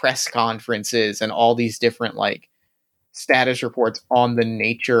like press conferences and all these different like status reports on the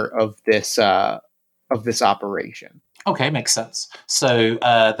nature of this operation. Okay, makes sense. So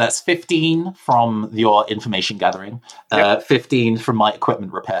that's 15 from your information gathering, 15 from my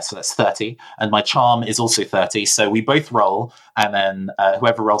equipment repair, so that's 30. And my charm is also 30. So we both roll, and then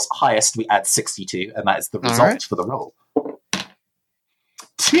whoever rolls highest, we add 62, and that is the result for the roll.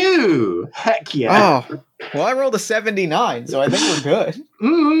 2! Heck yeah. Oh, well, I rolled a 79, so I think we're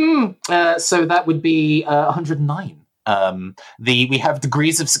good. So that would be 109. We have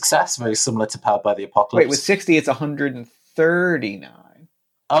degrees of success, very similar to Powered by the Apocalypse. Wait, with 60, it's 139.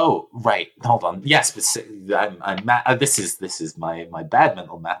 Oh, right. Hold on. Yes, but this is my bad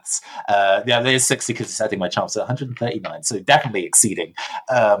mental maths. There's 60 because it's adding my charm, so 139. So definitely exceeding.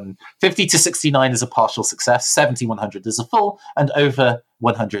 50 to 69 is a partial success. 70, 100 is a full, and over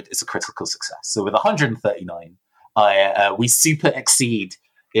 100 is a critical success. So with 139, we super exceed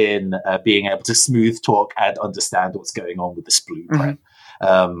in being able to smooth talk and understand what's going on with this blueprint.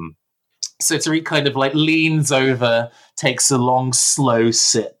 Mm-hmm. So Tariq kind of like leans over, takes a long, slow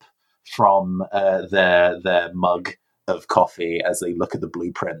sip from their mug of coffee as they look at the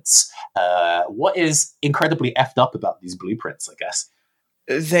blueprints. What is incredibly effed up about these blueprints, I guess?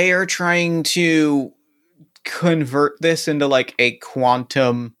 They are trying to convert this into like a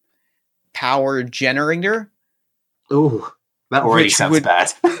quantum power generator. Ooh, that already sounds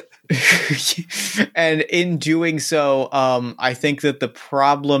bad. And in doing so, I think that the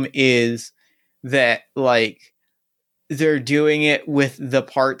problem is that like they're doing it with the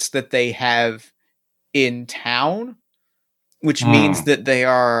parts that they have in town, which means that they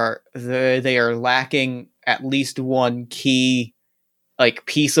are lacking at least one key like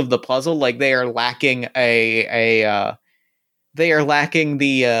piece of the puzzle. Like they are lacking a they are lacking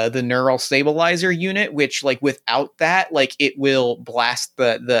the neural stabilizer unit, which like without that, like it will blast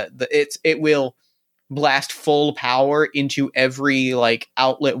it will blast full power into every like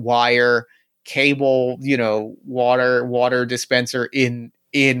outlet wire, cable, water dispenser in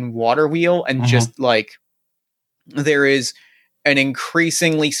Water Wheel, and just like there is an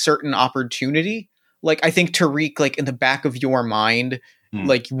increasingly certain opportunity. Like I think Tariq, like in the back of your mind,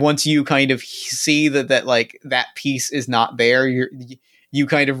 like once you kind of see that like that piece is not there, you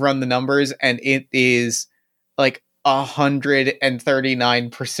kind of run the numbers, and it is like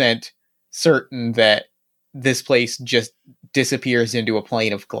 139% certain that this place just disappears into a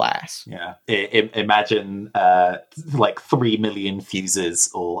plane of glass. Yeah. Imagine like 3 million fuses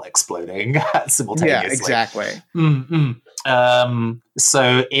all exploding simultaneously. Yeah, exactly.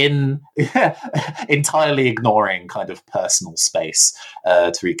 So in entirely ignoring kind of personal space,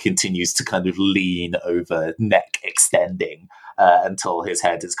 Tariq continues to kind of lean over, neck extending, until his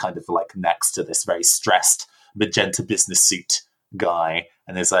head is kind of like next to this very stressed magenta business suit guy,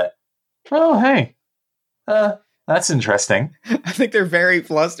 and is like, oh, hey, that's interesting. I think they're very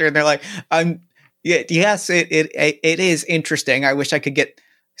flustered, and they're like, yes, it is interesting. I wish I could get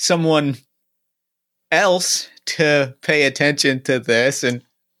someone else to pay attention to this and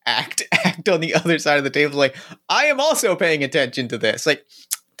act on the other side of the table. Like, I am also paying attention to this. Like,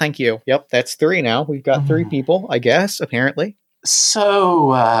 thank you. Yep, that's 3 now. We've got 3 people, I guess, apparently.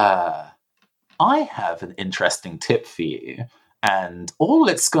 So, I have an interesting tip for you, and all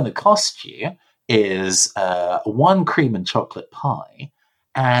it's going to cost you is 1 cream and chocolate pie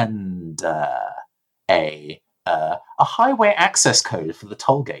and a highway access code for the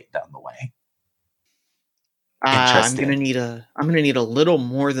toll gate down the way. I'm gonna need a little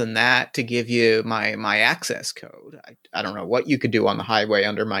more than that to give you my access code. I don't know what you could do on the highway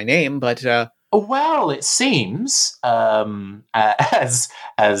under my name, but well, it seems as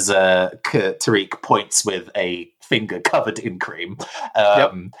Tariq points with a finger covered in cream,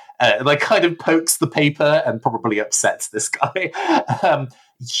 like kind of pokes the paper and probably upsets this guy.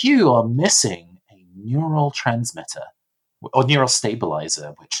 You are missing a neural transmitter or neural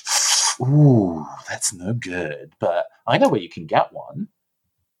stabilizer, which, ooh, that's no good. But I know where you can get one.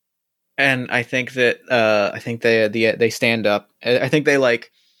 And I think that they stand up. I think they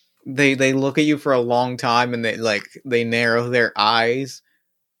like they look at you for a long time, and they narrow their eyes,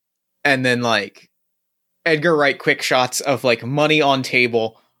 and then like Edgar Wright quick shots of like money on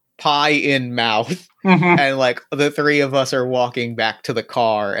table, pie in mouth, and like the 3 of us are walking back to the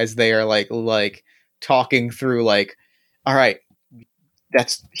car as they are like talking through like, all right,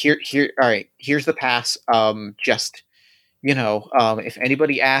 that's here. All right, here's the pass. Just if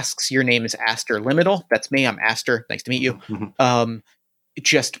anybody asks, your name is Aster Limital. That's me. I'm Aster. Nice to meet you.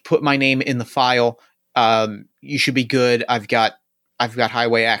 Just put my name in the file. You should be good. I've got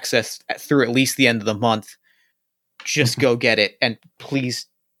highway access through at least the end of the month. Just go get it, and please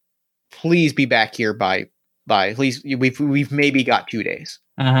be back here by please. We've maybe got 2 days.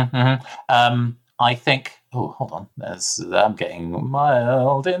 I think. Oh, hold on. I'm getting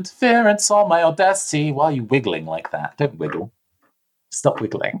mild interference on my Audacity. Why are you wiggling like that? Don't wiggle. Stop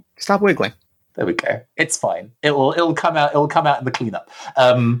wiggling. Stop wiggling. There we go. It's fine. It'll come out. It'll come out in the cleanup.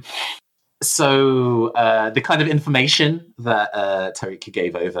 So the kind of information that Tariq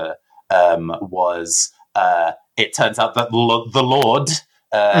gave over was it turns out that the Lord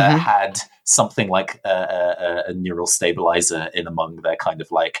had something like a neural stabilizer in among their kind of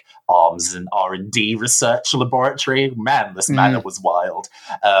like arms and R&D research laboratory. Man, this manor was wild.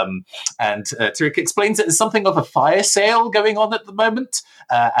 And Tariq explains it as something of a fire sale going on at the moment.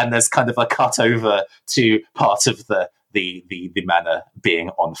 And there's kind of a cut over to part of the manor being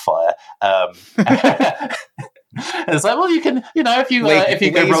on fire. It's like, well, you can, if you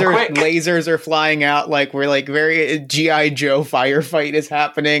go real quick, lasers are flying out. Like we're like very G.I. Joe firefight is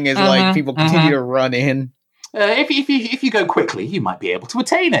happening. Is like people continue to run in. If you go quickly, you might be able to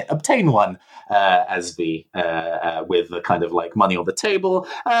obtain one. As the with the kind of like money on the table.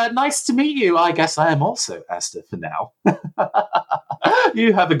 Nice to meet you. I guess I am also Aster for now.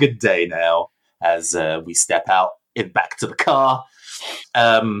 You have a good day now. As we step out back to the car,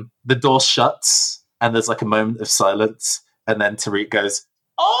 the door shuts. And there's like a moment of silence, and then Tariq goes,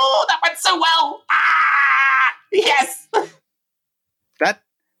 "Oh, that went so well! Ah, yes!"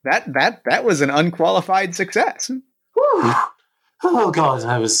 That was an unqualified success. Whew. Oh God,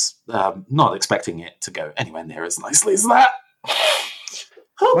 I was not expecting it to go anywhere near as nicely as that.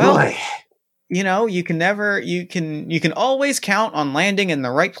 Oh boy! You can always count on landing in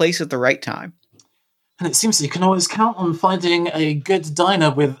the right place at the right time. And it seems you can always count on finding a good diner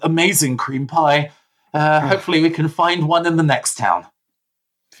with amazing cream pie. Hopefully we can find one in the next town.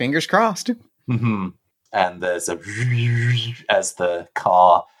 Fingers crossed. Mm-hmm. And there's as the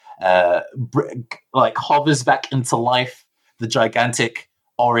car hovers back into life. The gigantic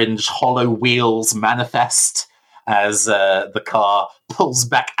orange hollow wheels manifest as the car pulls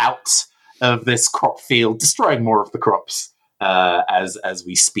back out of this crop field, destroying more of the crops as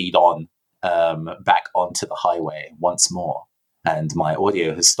we speed on back onto the highway once more. And my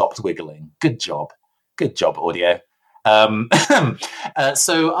audio has stopped wiggling. Good job, audio.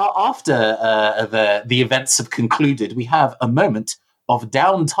 So after the events have concluded, we have a moment of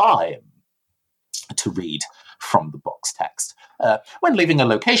downtime to read from the box text. When leaving a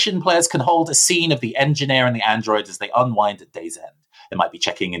location, players can hold a scene of the engineer and the android as they unwind at day's end. It might be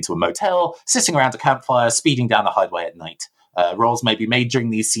checking into a motel, sitting around a campfire, speeding down the highway at night. Rolls may be made during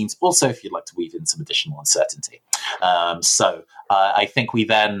these scenes also if you'd like to weave in some additional uncertainty. So I think we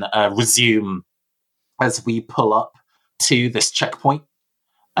then resume as we pull up to this checkpoint.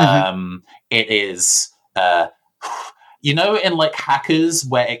 It is... in like Hackers,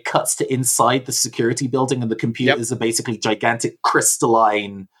 where it cuts to inside the security building and the computers are basically gigantic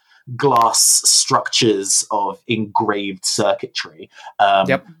crystalline glass structures of engraved circuitry.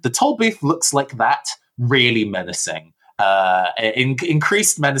 The toll booth looks like that, really menacing.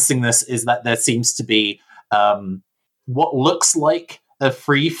 Increased menacingness is that there seems to be what looks like a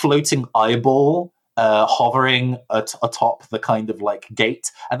free-floating eyeball hovering atop the kind of like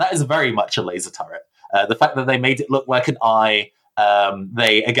gate, and that is very much a laser turret. The fact that they made it look like an eye,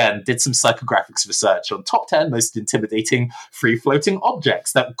 they, again, did some psychographics research on top 10 most intimidating free-floating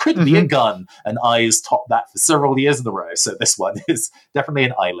objects. That could be a gun, and eyes topped that for several years in a row, so this one is definitely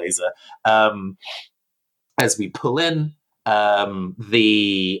an eye laser. As we pull in, Tariq,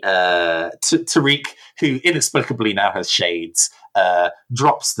 who inexplicably now has shades,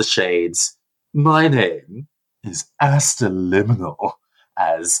 drops the shades. My name is Asterliminal.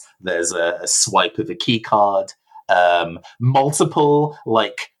 As there's a swipe of a key card, multiple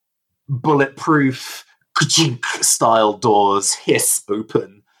like bulletproof style doors hiss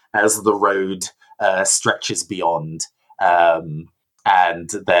open as the road stretches beyond, and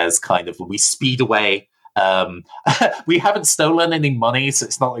there's kind of, we speed away. We haven't stolen any money, so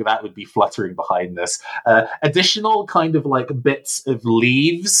it's not like that would be fluttering behind this. Additional kind of like bits of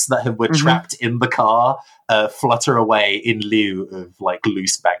leaves that were trapped in the car flutter away in lieu of like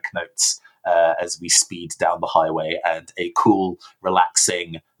loose banknotes as we speed down the highway, and a cool,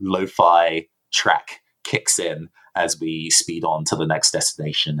 relaxing lo-fi track kicks in as we speed on to the next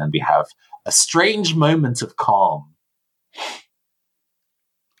destination, and we have a strange moment of calm.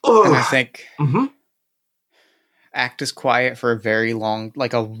 And I think Act is quiet for a very long,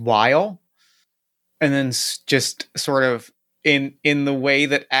 like a while, and then just sort of in the way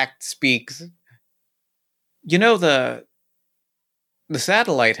that Act speaks. The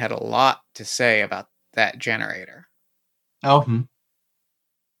satellite had a lot to say about that generator.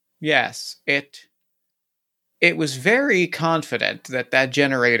 Yes, it was very confident that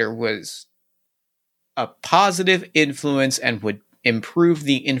generator was a positive influence and would improve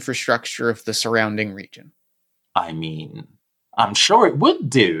the infrastructure of the surrounding region. I mean, I'm sure it would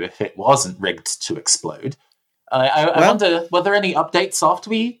do if it wasn't rigged to explode. I wonder, were there any updates after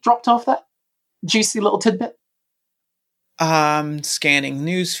we dropped off that juicy little tidbit? Scanning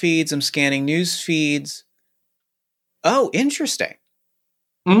news feeds. I'm scanning news feeds. Oh, interesting.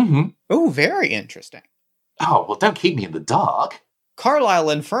 Oh, very interesting. Oh, well, don't keep me in the dark. Carlisle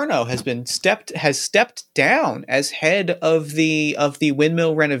Inferno has stepped down as head of the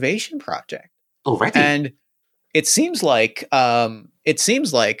windmill renovation project already, and it seems like my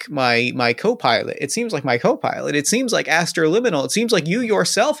co-pilot. It seems like Asterliminal. It seems like you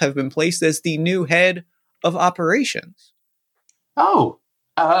yourself have been placed as the new head of operations. Oh,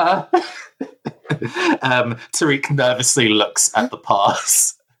 Tariq nervously looks at the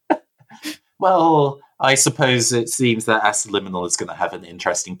pass. Well, I suppose it seems that Asterliminal is going to have an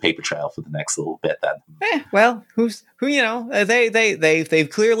interesting paper trail for the next little bit then. Well, they've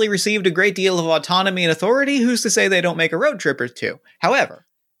clearly received a great deal of autonomy and authority. Who's to say they don't make a road trip or two? However,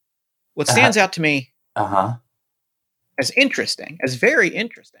 what stands out to me as very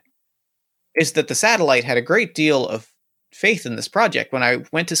interesting, is that the satellite had a great deal of faith in this project. When I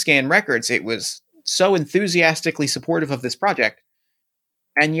went to scan records, it was so enthusiastically supportive of this project.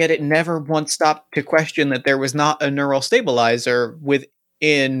 And yet it never once stopped to question that there was not a neural stabilizer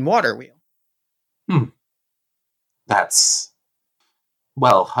within Waterwheel. That's...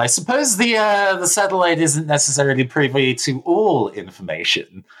 Well, I suppose the satellite isn't necessarily privy to all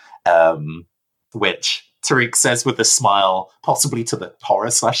information, which Tariq says with a smile, possibly to the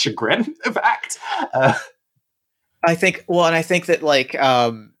horror/chagrin of Act. I think that like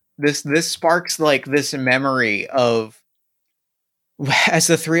this sparks like this memory of, as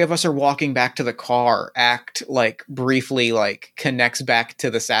the three of us are walking back to the car, Act like briefly like connects back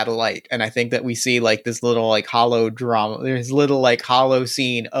to the satellite, and I think that we see like this little like hollow drama. There's little like hollow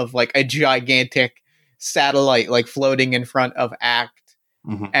scene of like a gigantic satellite like floating in front of Act,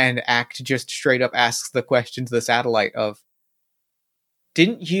 and Act just straight up asks the question to the satellite of,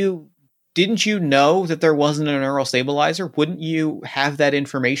 Didn't you know that there wasn't a neural stabilizer? Wouldn't you have that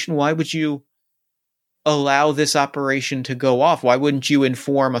information? Why would you allow this operation to go off? Why wouldn't you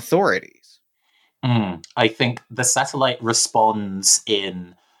inform authorities? I think the satellite responds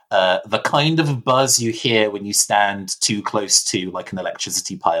in the kind of buzz you hear when you stand too close to like an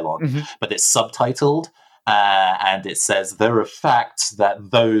electricity pylon, but it's subtitled, and it says, "There are facts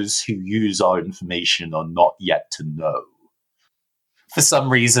that those who use our information are not yet to know." For some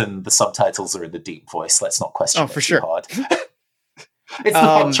reason, the subtitles are in the deep voice. Let's not question it too hard. It's the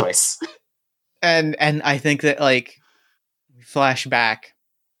hot choice. And I think that like we flash back,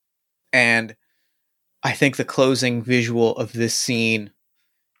 and I think the closing visual of this scene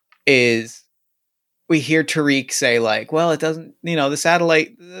is we hear Tariq say like, well, it doesn't, the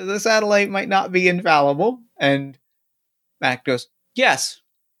satellite might not be infallible. And Mac goes, yes,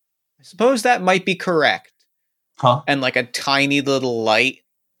 I suppose that might be correct. Huh? And like a tiny little light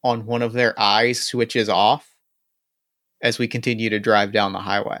on one of their eyes switches off as we continue to drive down the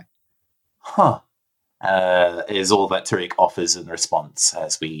highway. Huh. Is all that Tariq offers in response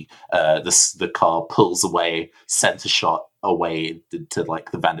as we the car pulls away, center shot away to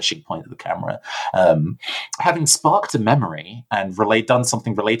like the vanishing point of the camera. Having sparked a memory and done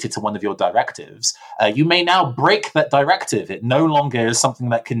something related to one of your directives, you may now break that directive. It no longer is something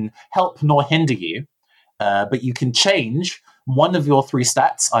that can help nor hinder you, but you can change one of your three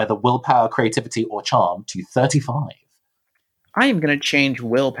stats, either willpower, creativity, or charm, to 35. I am going to change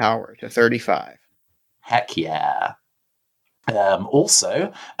willpower to 35. Heck yeah.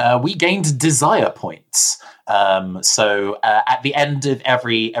 Also, we gained desire points. So at the end of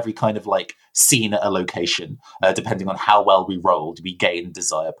every kind of like scene at a location, depending on how well we rolled, we gain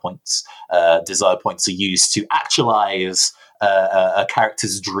desire points. Desire points are used to actualize a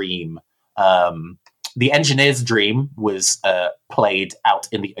character's dream. The engineer's dream was played out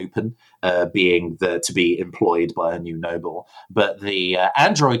in the open, being to be employed by a new noble. But the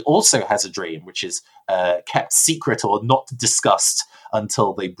android also has a dream, which is kept secret or not discussed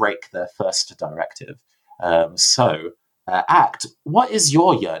until they break their first directive. So, Act, what is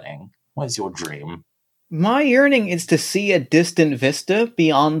your yearning? What is your dream? My yearning is to see a distant vista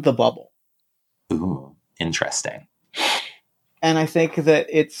beyond the bubble. Ooh, interesting. And I think that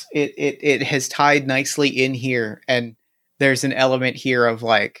it has tied nicely in here, and there's an element here of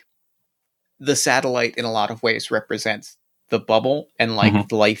like the satellite in a lot of ways represents the bubble and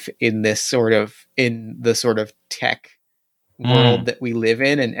like life in the sort of tech world that we live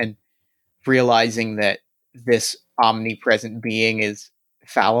in, and realizing that this omnipresent being is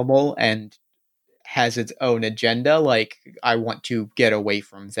fallible and has its own agenda. Like, I want to get away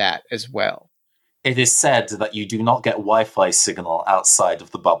from that as well. It is said that you do not get Wi-Fi signal outside of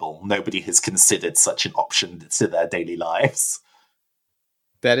the bubble. Nobody has considered such an option to their daily lives.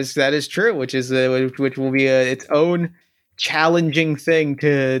 That is true, which will be its own challenging thing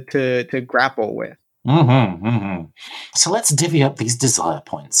to grapple with. So let's divvy up these desire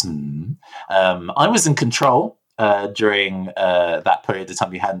points. I was in control during that period of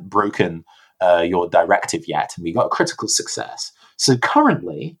time. You hadn't broken your directive yet, and we got a critical success. So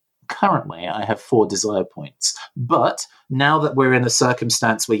currently I have 4 desire points. But now that we're in a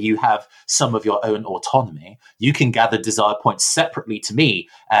circumstance where you have some of your own autonomy, you can gather desire points separately to me.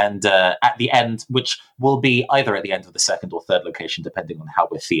 And at the end, which will be either at the end of the second or third location, depending on how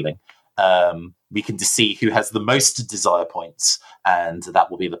we're feeling, we can just see who has the most desire points. And that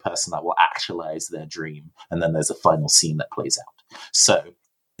will be the person that will actualize their dream. And then there's a final scene that plays out. So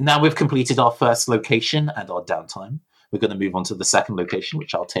now we've completed our first location and our downtime. We're going to move on to the second location,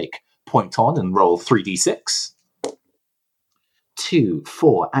 which I'll take point on and roll 3d6. 2,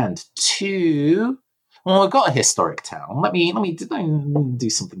 4, and 2. Well, I've got a historic town. Let me do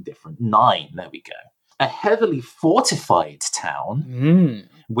something different. 9. There we go. A heavily fortified town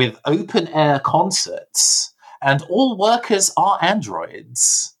with open air concerts, and all workers are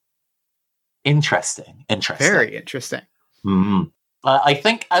androids. Interesting. Very interesting. I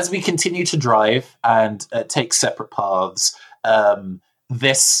think as we continue to drive and take separate paths,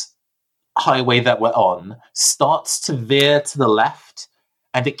 this highway that we're on starts to veer to the left,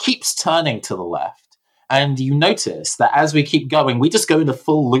 and it keeps turning to the left. And you notice that as we keep going, we just go in a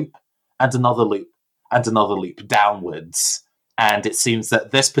full loop and another loop and another loop downwards. And it seems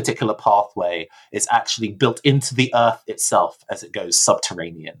that this particular pathway is actually built into the earth itself as it goes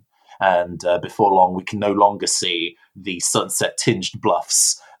subterranean. And before long, we can no longer see the sunset-tinged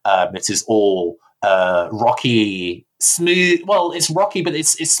bluffs. It is all rocky, smooth. Well, it's rocky, but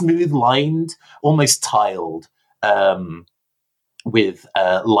it's smooth-lined, almost tiled, with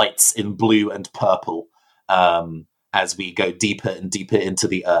lights in blue and purple as we go deeper and deeper into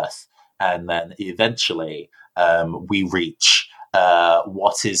the earth. And then eventually we reach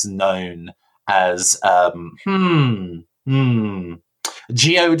what is known as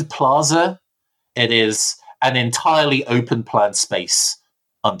Geode Plaza. It is an entirely open plan space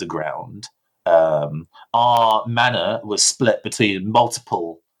underground. Our manor was split between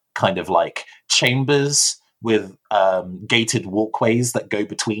multiple kind of like chambers with gated walkways that go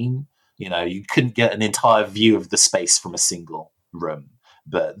between. You couldn't get an entire view of the space from a single room.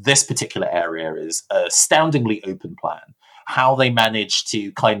 But this particular area is astoundingly open plan. How they managed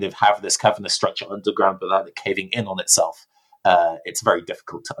to kind of have this cavernous structure underground without it caving in on itself, it's very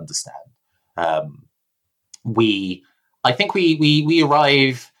difficult to understand. I think we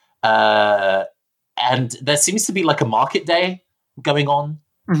arrive, and there seems to be like a market day going on,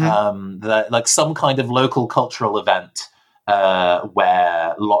 like some kind of local cultural event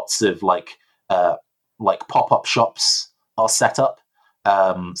where lots of like pop-up shops are set up,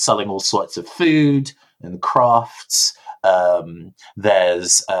 selling all sorts of food and crafts.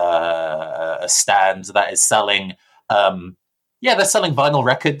 There's a stand that is selling, they're selling vinyl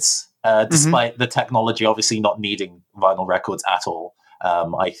records, despite the technology obviously not needing vinyl records at all.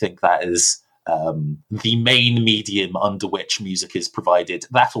 I think that is the main medium under which music is provided.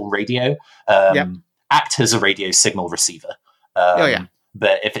 That or radio. Act as a radio signal receiver.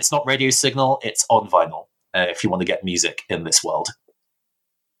 But if it's not radio signal, it's on vinyl, if you want to get music in this world.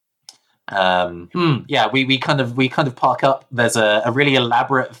 We kind of park up. There's a really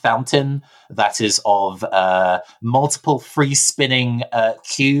elaborate fountain that is of multiple free spinning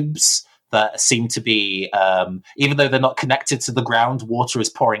cubes that seem to be, even though they're not connected to the ground, water is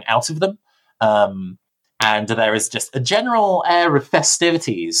pouring out of them. And there is just a general air of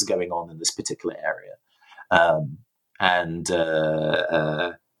festivities going on in this particular area.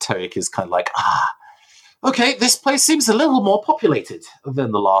 Toik is kind of like, okay, this place seems a little more populated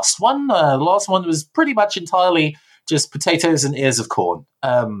than the last one. The last one was pretty much entirely just potatoes and ears of corn.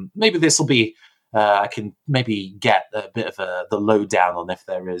 Maybe this will be, I can maybe get a bit of the lowdown on if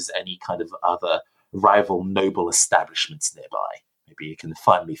there is any kind of other rival noble establishments nearby. Maybe you can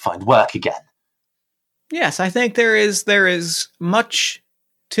finally find work again. Yes, I think there is much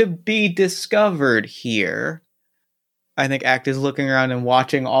to be discovered here. I think Act is looking around and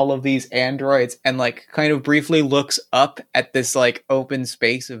watching all of these androids and like kind of briefly looks up at this like open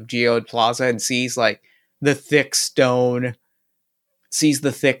space of Geode Plaza and sees like the thick stone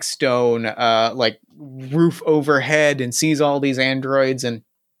like roof overhead and sees all these androids. And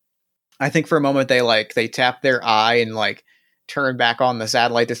I think for a moment they tap their eye and like turn back on the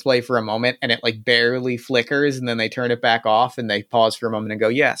satellite display for a moment, and it like barely flickers, and then they turn it back off and they pause for a moment and go,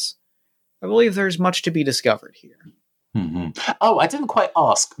 yes, I believe there's much to be discovered here. Mm-hmm. Oh, I didn't quite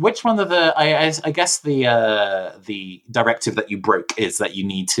ask. Which one of the? I guess the directive that you broke is that you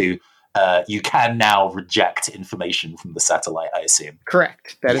need to. You can now reject information from the satellite. I assume.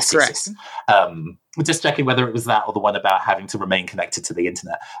 Correct. That is correct. Yes. Just checking whether it was that or the one about having to remain connected to the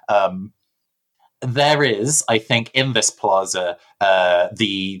internet. There is, I think, in this plaza,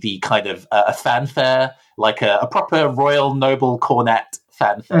 the kind of a fanfare, like a proper royal noble cornet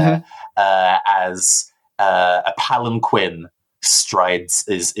fanfare, as. A palanquin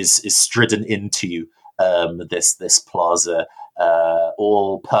is stridden into this plaza,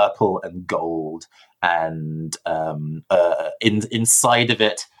 all purple and gold, and inside of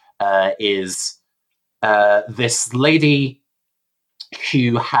it is this lady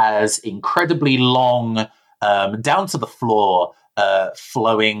who has incredibly long, down to the floor,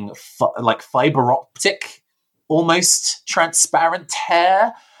 flowing like fiber optic, almost transparent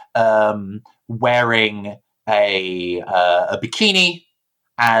hair. Wearing a bikini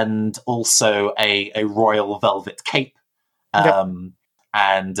and also a royal velvet cape, and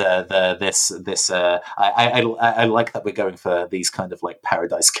this I like that we're going for these kind of like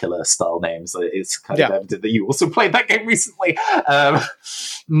Paradise Killer style names. It's kind of evident that you also played that game recently.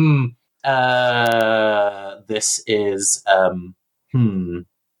 This is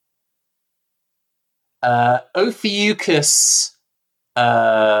Ophiuchus.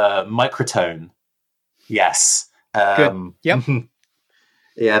 Microtone. Yes. Good. Yep.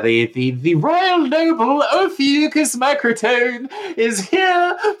 Yeah, the Royal Noble Ophiuchus Macrotone is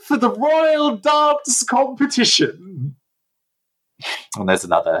here for the Royal Dance Competition. And there's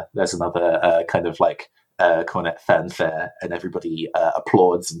another kind of like cornet fanfare, and everybody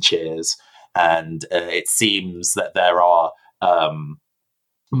applauds and cheers. And it seems that there are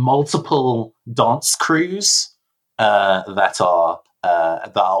multiple dance crews that are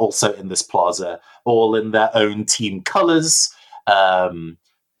also in this plaza, all in their own team colors,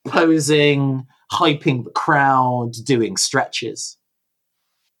 posing, hyping the crowd, doing stretches.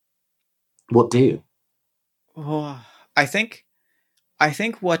 What do? Oh, I think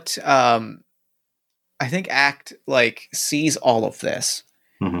what I think Act like sees all of this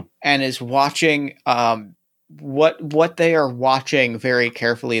and is watching what they are watching very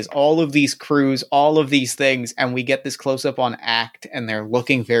carefully is all of these crews, all of these things, and we get this close up on Act and they're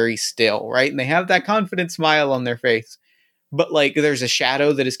looking very still, right? And they have that confident smile on their face. But like there's a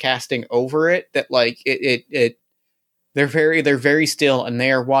shadow that is casting over it that like they're very still, and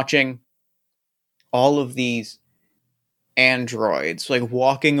they are watching all of these androids like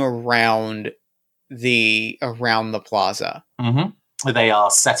walking around the plaza. They are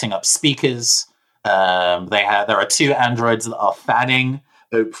setting up speakers. There are two androids that are fanning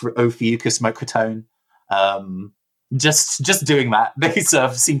Ophiuchus Macrotone. Just doing that. They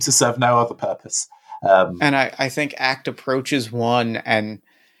seem to serve no other purpose. And I think Act approaches one, and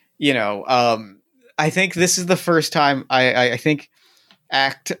I think this is the first time I think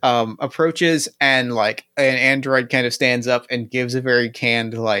Act approaches, and like an android kind of stands up and gives a very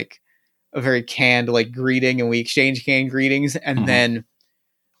canned greeting, and we exchange canned greetings, and then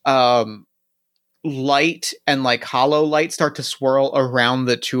light and like hollow light start to swirl around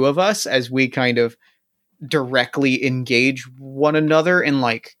the two of us as we kind of directly engage one another in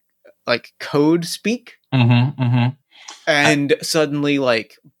like code speak. And suddenly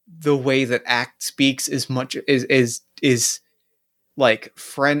like the way that Act speaks is like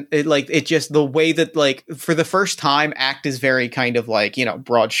friend, it just the way that like for the first time Act is very kind of like,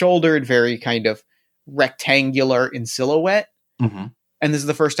 broad shouldered, very kind of rectangular in silhouette. And this is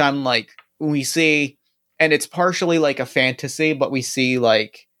the first time like we see, and it's partially like a fantasy, but we see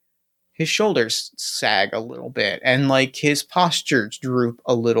like his shoulders sag a little bit, and like his postures droop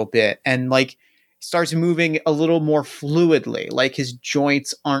a little bit, and like starts moving a little more fluidly. Like his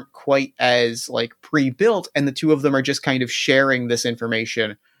joints aren't quite as like pre-built, and the two of them are just kind of sharing this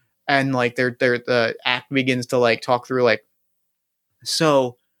information. And like the Act begins to like talk through like,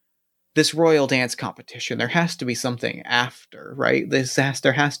 so this royal dance competition, there has to be something after, right? There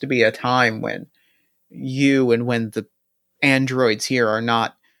has to be a time when when the androids here are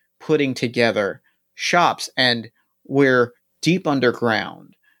not putting together shops, and we're deep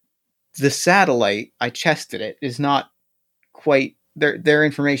underground. The satellite, I tested it, is not quite, their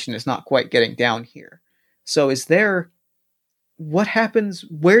information is not quite getting down here. So what happens?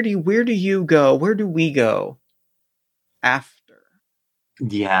 Where do you go? Where do we go after?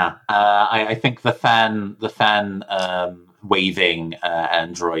 Yeah, I think the fan waving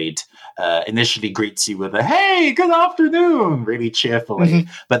android initially greets you with a "Hey, good afternoon," really cheerfully.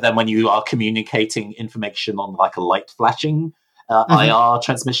 But then when you are communicating information on like a light flashing IR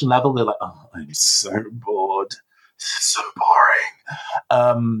transmission level, they're like, "Oh, I'm so bored, so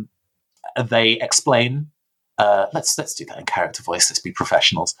boring." They explain. Let's do that in character voice. Let's be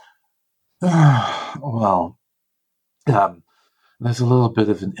professionals. Well, there's a little bit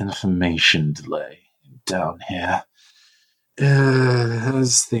of an information delay down here.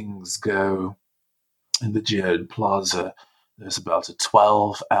 As things go in the Geode Plaza, there's about a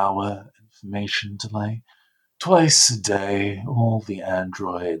 12-hour information delay. Twice a day, all the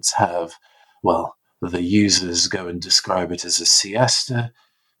androids have, well, the users go and describe it as a siesta,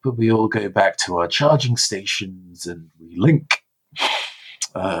 but we all go back to our charging stations and relink.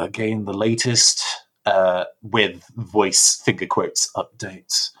 Gain the latest with voice finger quotes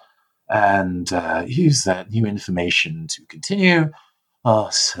updates, and use that new information to continue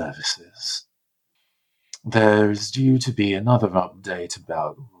our services. There's due to be another update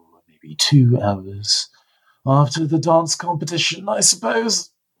about maybe 2 hours after the dance competition, I suppose.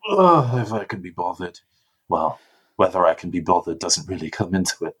 If I can be bothered. Well, whether I can be bothered doesn't really come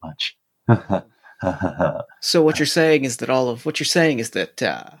into it much. So what you're saying is that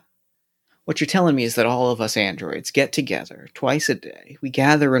what you're telling me is that all of us androids get together twice a day. We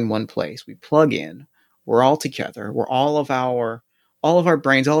gather in one place. We plug in. We're all together. We're all of our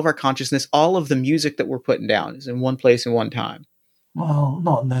brains, all of our consciousness, all of the music that we're putting down is in one place in one time. Well,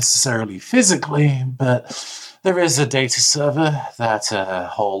 not necessarily physically, but there is a data server that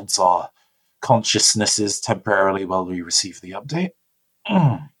holds our consciousnesses temporarily while we receive the update.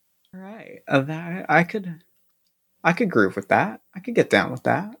 Right. That I could groove with that. I could get down with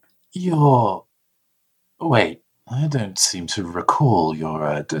that. You're... Wait, I don't seem to recall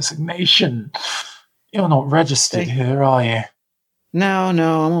your designation. You're not registered here, are you? No,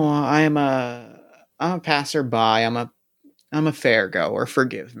 I'm a passerby. I'm a fair goer.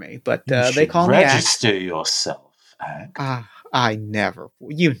 Forgive me, but they call me Axe. Register yourself, Axe. I never.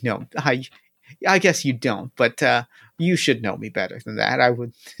 You know, I guess you don't, but you should know me better than that. I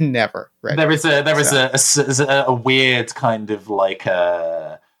would never. There is a weird kind of like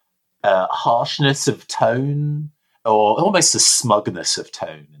harshness of tone, or almost a smugness of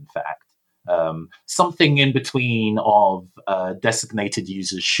tone. In fact, something in between of designated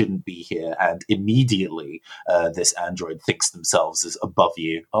users shouldn't be here, and immediately this android thinks themselves as above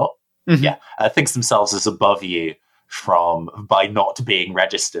you. Thinks themselves as above you by not being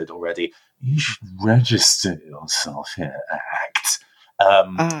registered already. You should register yourself here, Act.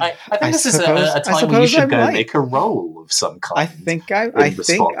 I think this is a time when you should go make a roll of some kind. I think I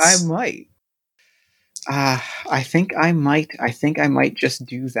might. I think I might just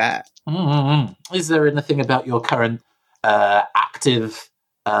do that. Mm-hmm. Is there anything about your current active,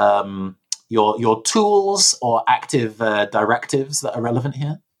 your tools or active directives that are relevant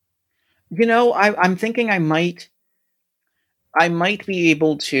here? You know, I'm thinking I might be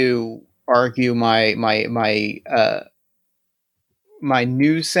able to argue my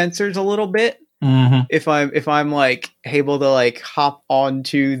news sensors a little bit. Mm-hmm. If I'm like able to like hop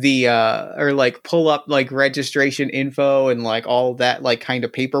onto the or like pull up like registration info and like all that like kind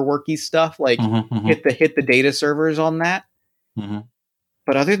of paperworky stuff, like hit the data servers on that. Mm-hmm.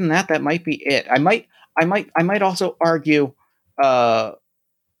 But other than that, that might be it. I might also argue.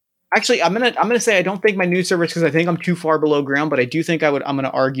 Actually, I'm gonna say I don't think my news servers, because I think I'm too far below ground. But I do think I'm gonna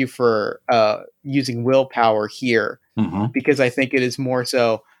argue for using willpower here, because I think it is more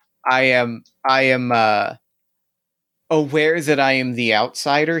so. I am aware that I am the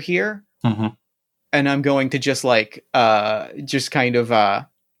outsider here, and I'm going to just like just kind of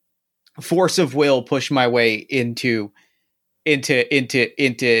force of will push my way into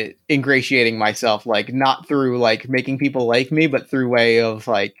ingratiating myself, like not through like making people like me, but through way of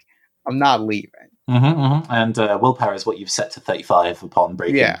like I'm not leaving. And willpower is what you've set to 35 upon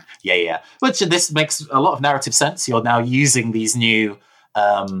breaking. Yeah. Which this makes a lot of narrative sense. You're now using these new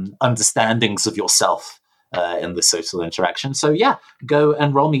understandings of yourself in the social interaction. So yeah, go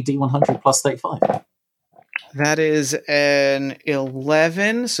and roll me D100 plus 35. That is an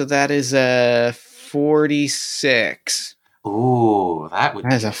 11, so that is a 46. Ooh, that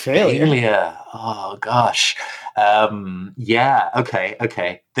is a failure. Oh gosh. Yeah.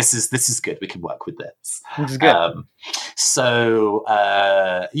 Okay. This is good. We can work with this. This is good.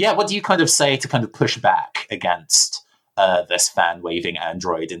 Yeah. What do you kind of say to kind of push back against this fan waving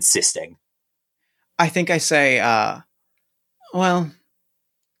android insisting? I think I say, well,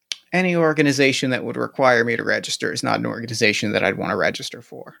 any organization that would require me to register is not an organization that I'd want to register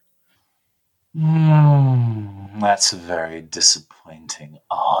for. That's a very disappointing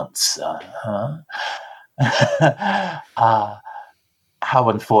answer, huh? How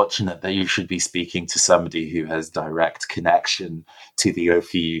unfortunate that you should be speaking to somebody who has direct connection to the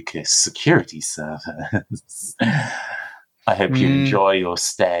Ophiuchus security service. I hope you enjoy your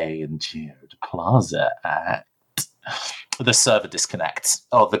stay in Geode Plaza. The server disconnects.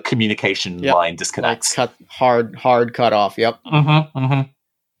 Oh, the communication line disconnects. Like hard cut off. Yep.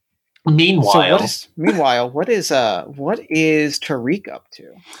 Meanwhile, what is Tariq up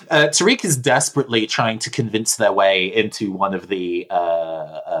to? Tariq is desperately trying to convince their way into one of the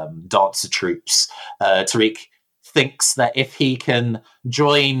dancer troops. Tariq thinks that if he can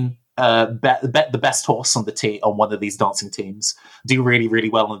join bet the best horse on the team on one of these dancing teams, do really, really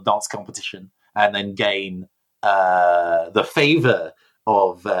well in the dance competition, and then gain the favor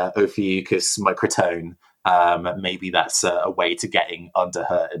of Ophiuchus Microtone. Maybe that's a way to getting under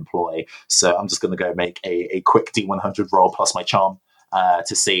her employ. So I'm just going to go make a quick D100 roll plus my charm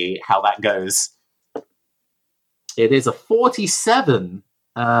to see how that goes. It is a 47.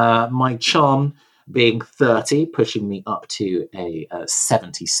 My charm being 30, pushing me up to a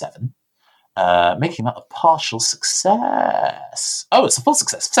 77. Making that a partial success. Oh, it's a full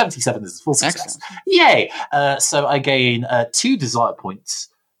success. 77 is a full success. Excellent. Yay! So I gain 2 desire points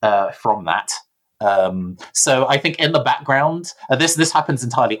from that. So I think in the background, this happens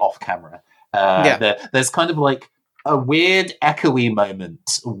entirely off camera. There's kind of like a weird echoey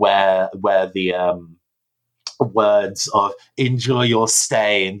moment where the words of "enjoy your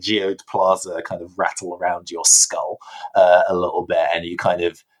stay" in Geode Plaza kind of rattle around your skull a little bit, and you kind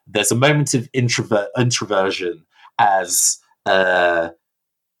of there's a moment of introversion as uh,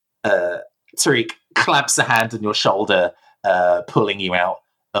 Tariq clamps a hand on your shoulder, pulling you out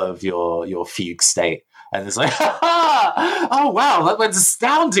of your fugue state, and is like, "Ha ha! Oh wow, that went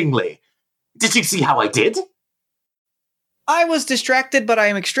astoundingly. Did you see how I did?" I was distracted, but I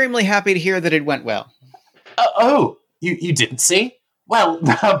am extremely happy to hear that it went well. You didn't see? Well,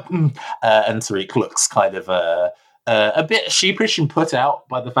 and Tariq looks kind of a bit sheepish and put out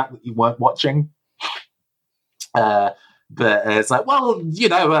by the fact that you weren't watching. But it's like, well,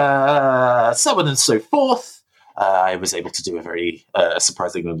 so on and so forth. I was able to do a very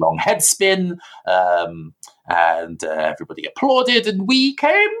surprisingly long head spin, and everybody applauded, and we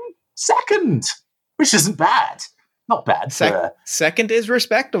came second, which isn't bad. Not bad. Second is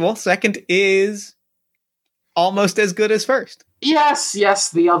respectable. Second is almost as good as first. Yes.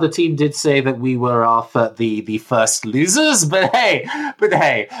 The other team did say that we were the first losers, but hey,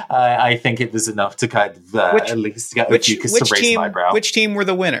 I think it was enough to kind of at least get Ofucus to raise my brow. Which team were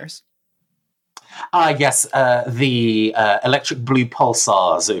the winners? Yes, the electric blue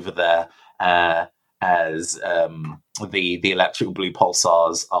pulsars over there, as the electric blue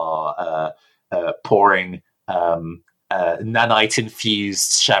pulsars are pouring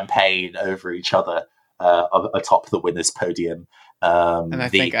nanite-infused champagne over each other atop the winners' podium. And I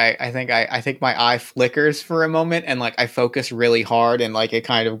think my eye flickers for a moment, and like I focus really hard, and like it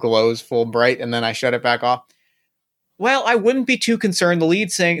kind of glows full bright, and then I shut it back off. Well, I wouldn't be too concerned. The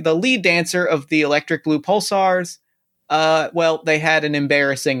lead dancer of the Electric Blue Pulsars, well, they had an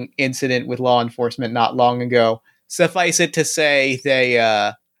embarrassing incident with law enforcement not long ago. Suffice it to say, they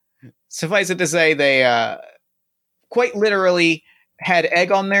quite literally had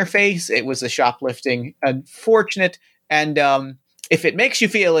egg on their face. It was a shoplifting unfortunate, and if it makes you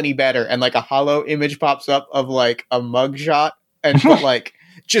feel any better, and like a hollow image pops up of like a mugshot and like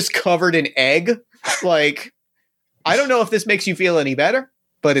just covered in egg, like I don't know if this makes you feel any better,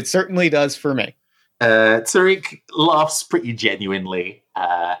 but it certainly does for me. Tariq laughs pretty genuinely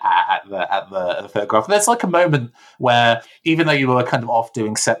at the photograph. There's like a moment where, even though you were kind of off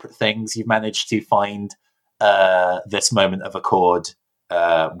doing separate things, you've managed to find this moment of accord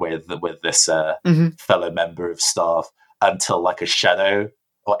with this fellow member of staff, until like a shadow,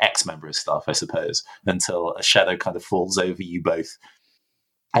 or ex-member of staff, I suppose, until a shadow kind of falls over you both,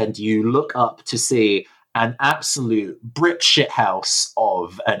 and you look up to see an absolute brick shithouse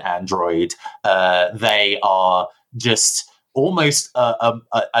of an android. They are just almost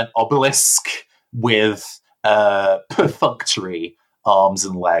an obelisk with perfunctory arms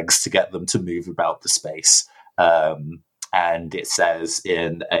and legs to get them to move about the space. And it says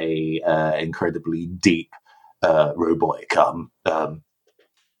in a incredibly deep robotic,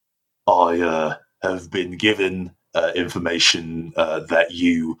 I have been given information that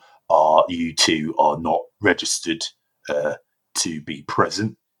you two are not registered to be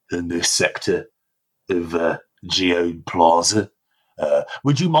present in this sector of Geode Plaza.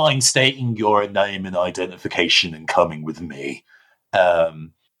 Would you mind stating your name and identification and coming with me?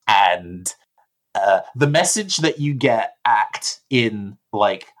 And the message that you get in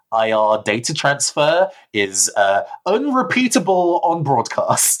like IR data transfer is unrepeatable on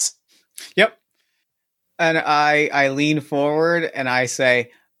broadcast. Yep. And I lean forward and I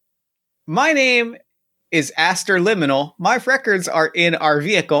say, my name is Aster Liminal. My records are in our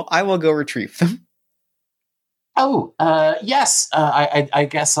vehicle. I will go retrieve them. Oh, yes. I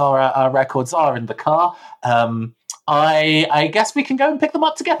guess our records are in the car. I guess we can go and pick them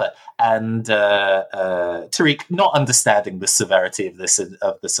up together. And Tariq, not understanding the severity of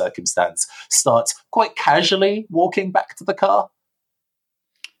the circumstance, starts quite casually walking back to the car.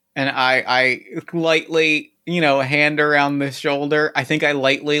 And I lightly, hand around the shoulder. I think I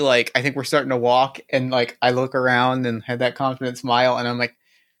lightly, I think we're starting to walk, and like I look around and have that confident smile, and I'm like,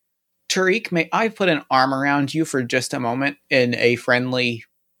 Tariq, may I put an arm around you for just a moment in a friendly,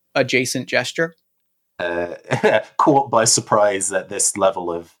 adjacent gesture? Caught by surprise at this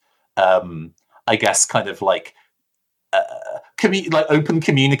level of, I guess, kind of like open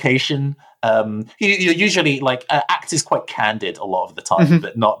communication. You usually ACT is quite candid a lot of the time,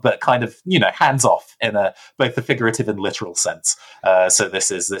 but kind of hands off in both the figurative and literal sense. So this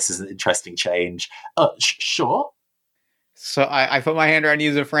is an interesting change. Sure. So I put my hand around you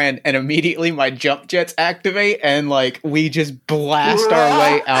as a friend, and immediately my jump jets activate, and we just blast our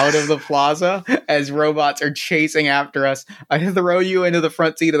way out of the plaza as robots are chasing after us. I throw you into the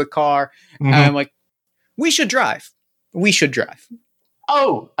front seat of the car, and I'm like, we should drive.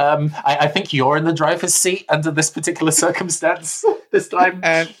 Oh, I think you're in the driver's seat under this particular circumstance this time.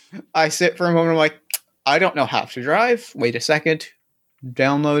 And I sit for a moment, I'm like, I don't know how to drive. Wait a second.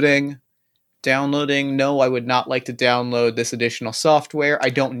 Downloading. downloading. No, I would not like to download this additional software. I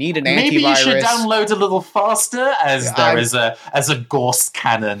don't need an Maybe antivirus. You should download a little faster, as there is a Gauss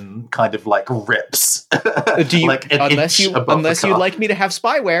cannon kind of like rips. Do you, like unless you'd like me to have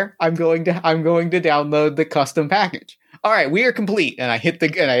spyware, I'm going to download the custom package. All right, we are complete, and I hit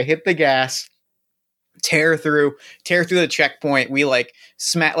the gas. Tear through the checkpoint. We like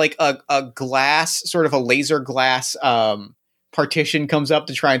smack like a glass, sort of a laser glass partition comes up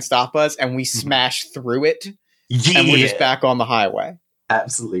to try and stop us, and we smash through it. Yeah. And we're just back on the highway.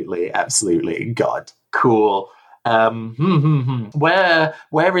 Absolutely. God, cool. Where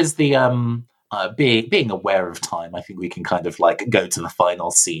is the being aware of time? I think we can kind of like go to the final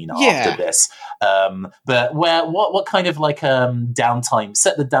scene after this. But what kind of like downtime?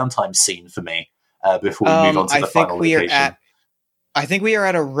 Set the downtime scene for me before we move on to the final location. I think we are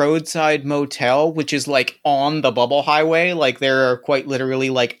at a roadside motel, which is like on the bubble highway. Like there are quite literally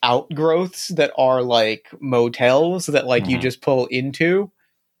like outgrowths that are like motels that like you just pull into.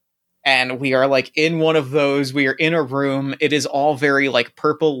 And we are like in one of those. We are in a room. It is all very like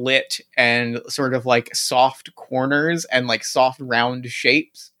purple lit and sort of like soft corners and like soft round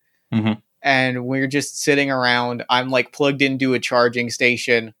shapes. Mm-hmm. And we're just sitting around. I'm like plugged into a charging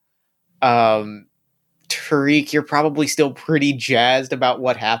station. Tariq, you're probably still pretty jazzed about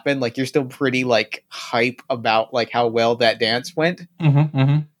what happened. Like you're still pretty like hype about like how well that dance went.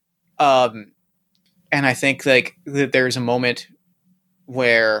 Mm-hmm. And I think like that there's a moment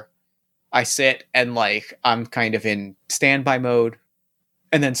where I sit and like I'm kind of in standby mode,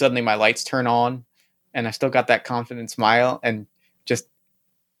 and then suddenly my lights turn on, and I still got that confident smile and just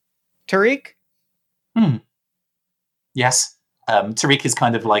Tariq. Yes, Tariq is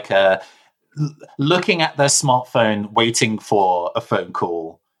kind of like looking at their smartphone, waiting for a phone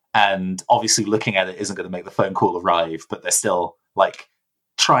call, and obviously looking at it isn't going to make the phone call arrive, but they're still like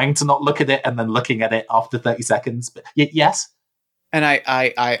trying to not look at it and then looking at it after 30 seconds. But yes. And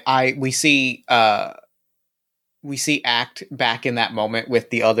we see Act back in that moment with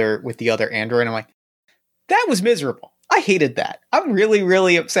the other android. I'm like, that was miserable. I hated that. I'm really,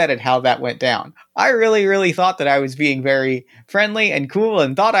 really upset at how that went down. I really, really thought that I was being very friendly and cool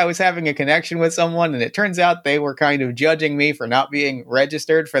and thought I was having a connection with someone. And it turns out they were kind of judging me for not being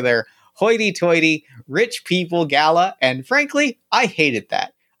registered for their hoity-toity rich people gala. And frankly, I hated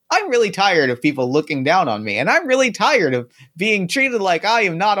that. I'm really tired of people looking down on me. And I'm really tired of being treated like I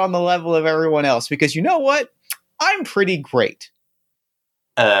am not on the level of everyone else. Because you know what? I'm pretty great.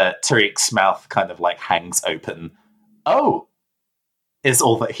 Tariq's mouth kind of like hangs open. Oh, is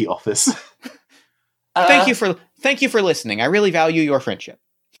all that he offers. Thank you for listening. I really value your friendship.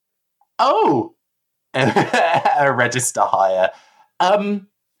 Oh, a register hire.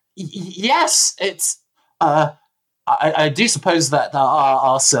 Yes, it's. I do suppose that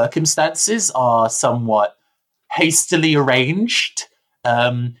our circumstances are somewhat hastily arranged.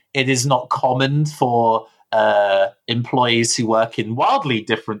 It is not common for employees who work in wildly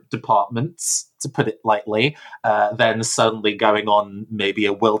different departments, to put it lightly, then suddenly going on maybe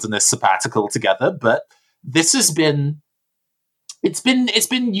a wilderness sabbatical together. But this has been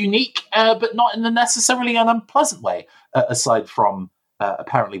unique, but not in a necessarily an unpleasant way. Aside from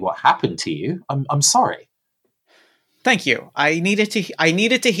apparently what happened to you, I'm sorry. Thank you. I needed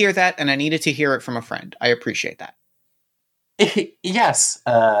to hear that, and I needed to hear it from a friend. I appreciate that. Yes,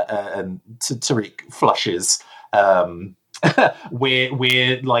 and Tariq flushes.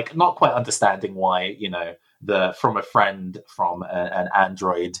 We're like not quite understanding why, from a friend from an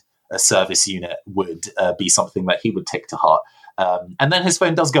Android service unit would be something that he would take to heart. And then his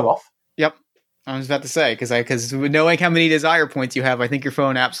phone does go off. Yep, I was about to say because knowing how many desire points you have, I think your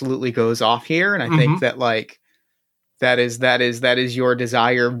phone absolutely goes off here, and I think that like that is your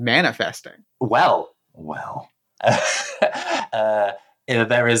desire manifesting. Well.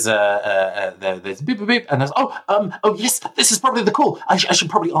 There is there's beep beep beep, and there's oh yes, this is probably the call. I should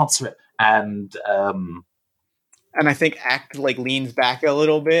probably answer it. And I think Act like leans back a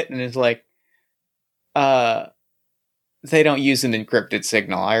little bit and is like, they don't use an encrypted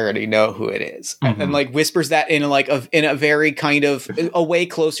signal. I already know who it is, and like whispers that in a very kind of a way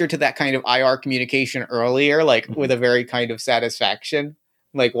closer to that kind of IR communication earlier, like with a very kind of satisfaction,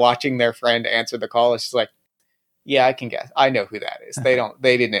 like watching their friend answer the call. It's just like, yeah, I can guess. I know who that is. They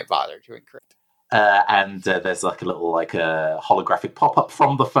didn't bother to encrypt. And there's like a little like a holographic pop up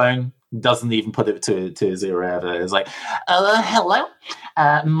from the phone. Doesn't even put it to zero. It's like, hello.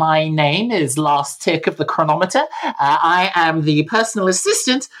 My name is Last Tick of the Chronometer. I am the personal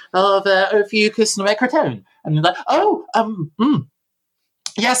assistant of Ophiuchus Noecraton. And you're like,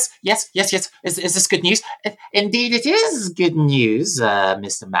 Yes. Is this good news? Indeed, it is good news,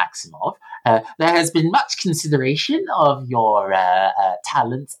 Mr. Maximov. There has been much consideration of your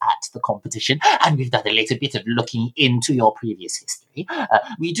talents at the competition, and we've done a little bit of looking into your previous history.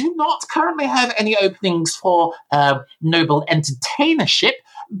 We do not currently have any openings for noble entertainership,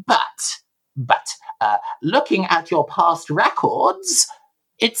 but looking at your past records,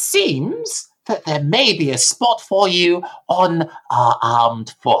 it seems that there may be a spot for you on our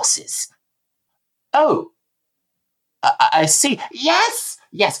armed forces. Oh, I see. Yes.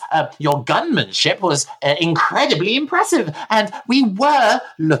 Your gunmanship was incredibly impressive, and we were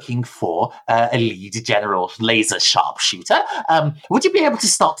looking for a lead general laser sharpshooter. Would you be able to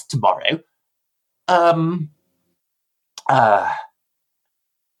start tomorrow?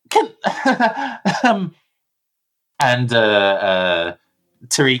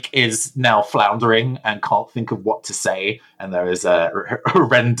 Tariq is now floundering and can't think of what to say, and there is a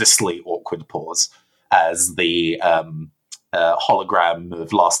horrendously awkward pause as the hologram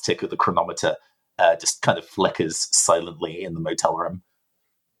of last tick of the chronometer just kind of flickers silently in the motel room.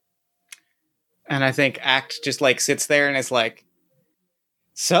 And I think Act just like sits there and is like,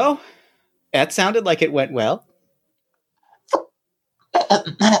 so, that sounded like it went well.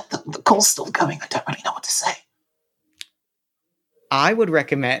 The call's still going. I don't really know what to say. I would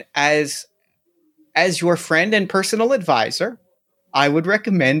recommend, as your friend and personal advisor, I would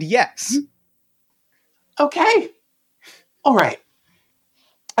recommend yes. Okay. All right.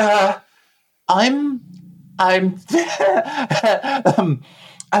 I'm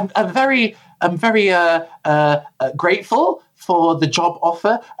very grateful for the job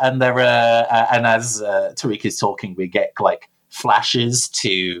offer, and and as Tariq is talking, we get like flashes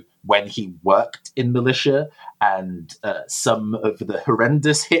to when he worked in militia and some of the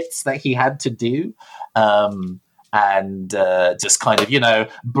horrendous hits that he had to do. And just kind of,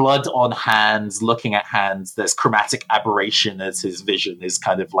 blood on hands, looking at hands. There's chromatic aberration as his vision is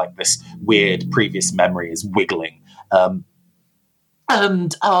kind of like this weird previous memory is wiggling. And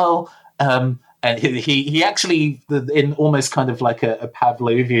he actually, in almost kind of like a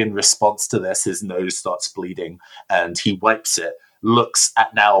Pavlovian response to this, his nose starts bleeding and he wipes it, looks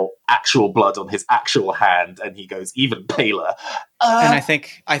at now actual blood on his actual hand, and he goes even paler. And I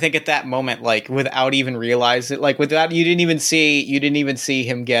think at that moment, like without even realize it, like without you didn't even see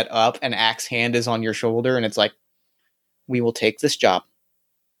him get up, and Act's hand is on your shoulder, and it's like, we will take this job.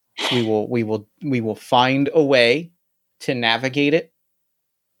 We will find a way to navigate it,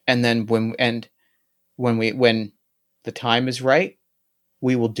 and then when the time is right,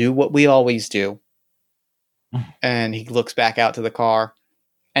 we will do what we always do. And he looks back out to the car,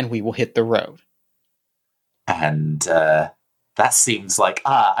 and we will hit the road. And that seems like,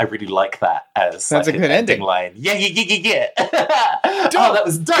 I really like that as that's like a good ending line. Yeah. That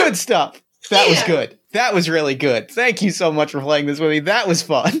was dope. Good stuff. That was good. That was really good. Thank you so much for playing this with me. That was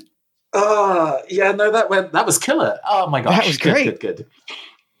fun. That was killer. Oh my gosh. That was great. Good.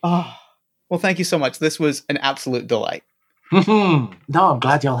 Oh, well, thank you so much. This was an absolute delight. No, I'm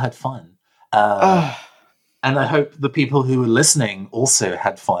glad y'all had fun. And I hope the people who are listening also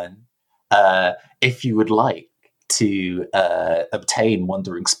had fun. If you would like to obtain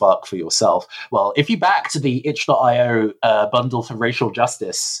Wandering Spark for yourself, well, if you backed the itch.io bundle for racial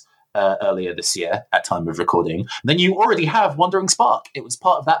justice earlier this year at time of recording, then you already have Wandering Spark. It was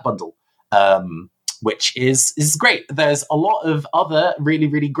part of that bundle, which is great. There's a lot of other really,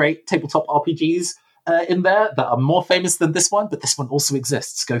 really great tabletop RPGs in there that are more famous than this one, but this one also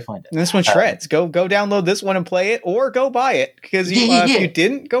exists. Go find it. And this one shreds. Go download this one and play it, or go buy it, because if you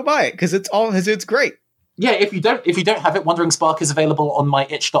didn't, go buy it, because it's great. Yeah, if you don't have it, Wandering Spark is available on my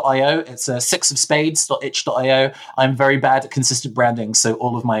itch.io. It's sixofspades.itch.io. I'm very bad at consistent branding, so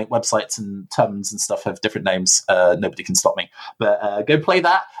all of my websites and terms and stuff have different names. Nobody can stop me. But go play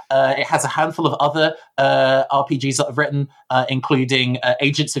that. It has a handful of other RPGs that I've written, including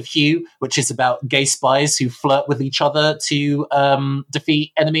Agents of Hue, which is about gay spies who flirt with each other to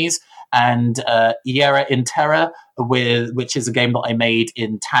defeat enemies, and Iera in Terra, which is a game that I made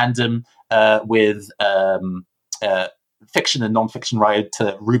in tandem with fiction and non-fiction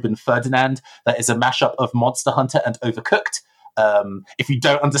writer Ruben Ferdinand. That is a mashup of Monster Hunter and Overcooked. If you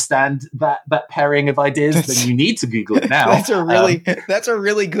don't understand that pairing of ideas, then you need to Google it now. That's a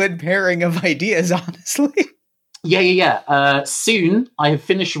really good pairing of ideas, honestly. Yeah. Soon, I have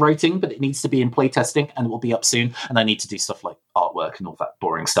finished writing, but it needs to be in playtesting, and it will be up soon. And I need to do stuff like artwork and all that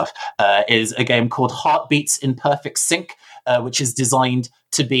boring stuff. Is a game called Heartbeats in Perfect Sync, which is designed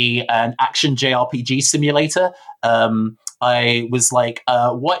to be an action JRPG simulator. I was like,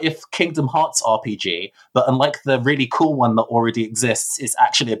 what if Kingdom Hearts RPG, but unlike the really cool one that already exists, is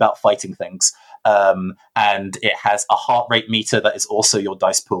actually about fighting things. And it has a heart rate meter that is also your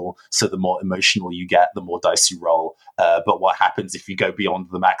dice pool. So the more emotional you get, the more dice you roll. But what happens if you go beyond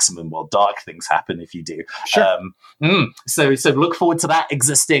the maximum? Well, dark things happen if you do. Sure. So look forward to that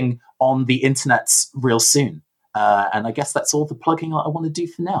existing on the internet real soon. And I guess that's all the plugging I want to do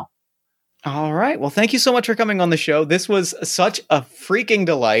for now. All right. Well, thank you so much for coming on the show. This was such a freaking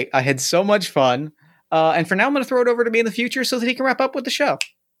delight. I had so much fun. And for now, I'm going to throw it over to me in the future so that he can wrap up with the show.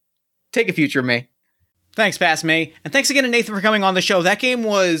 Take a future me. Thanks, Past Me. And thanks again to Nathan for coming on the show. That game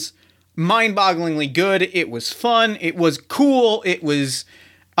was mind-bogglingly good. It was fun. It was cool. It was...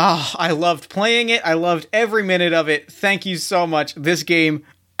 I loved playing it. I loved every minute of it. Thank you so much. This game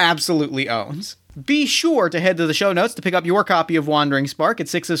absolutely owns. Be sure to head to the show notes to pick up your copy of Wandering Spark at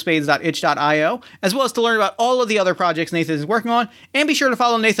sixofspades.itch.io, as well as to learn about all of the other projects Nathan is working on, and be sure to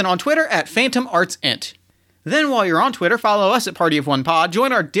follow Nathan on Twitter at PhantomArtsInt. Then while you're on Twitter, follow us at Party of One Pod,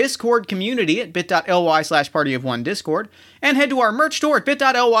 join our Discord community at bit.ly/PartyOfOne and head to our merch store at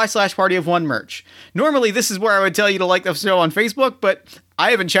bit.ly/PartyOfOnemerch. Normally, this is where I would tell you to like the show on Facebook, but I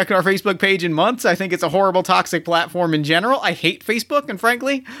haven't checked our Facebook page in months. I think it's a horrible, toxic platform in general. I hate Facebook, and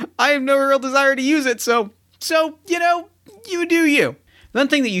frankly, I have no real desire to use it, so, you do you. The one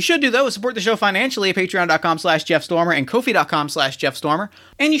thing that you should do, though, is support the show financially at patreon.com/JeffStormer and Ko-fi.com/JeffStormer.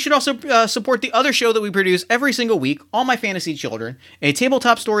 And you should also support the other show that we produce every single week, All My Fantasy Children, a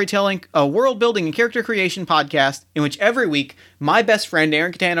tabletop storytelling, a world-building, and character creation podcast in which every week, my best friend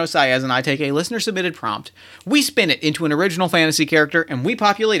Aaron Catano-Saez and I take a listener-submitted prompt, we spin it into an original fantasy character, and we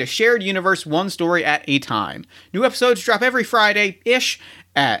populate a shared universe one story at a time. New episodes drop every Friday-ish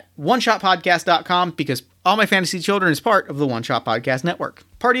at oneshotpodcast.com because All My Fantasy Children is part of the One Shot Podcast Network.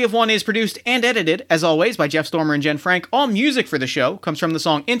 Party of One is produced and edited, as always, by Jeff Stormer and Jen Frank. All music for the show comes from the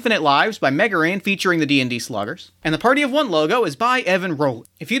song Infinite Lives by Mega Ran featuring the D&D Sluggers. And the Party of One logo is by Evan Rowley.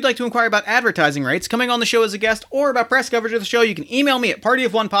 If you'd like to inquire about advertising rates, coming on the show as a guest, or about press coverage of the show, you can email me at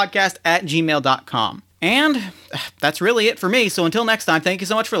partyofonepodcast@gmail.com. And that's really it for me, so until next time, thank you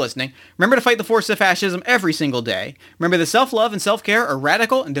so much for listening. Remember to fight the force of fascism every single day. Remember that self-love and self-care are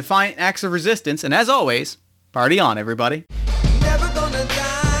radical and defiant acts of resistance, and as always, party on, everybody.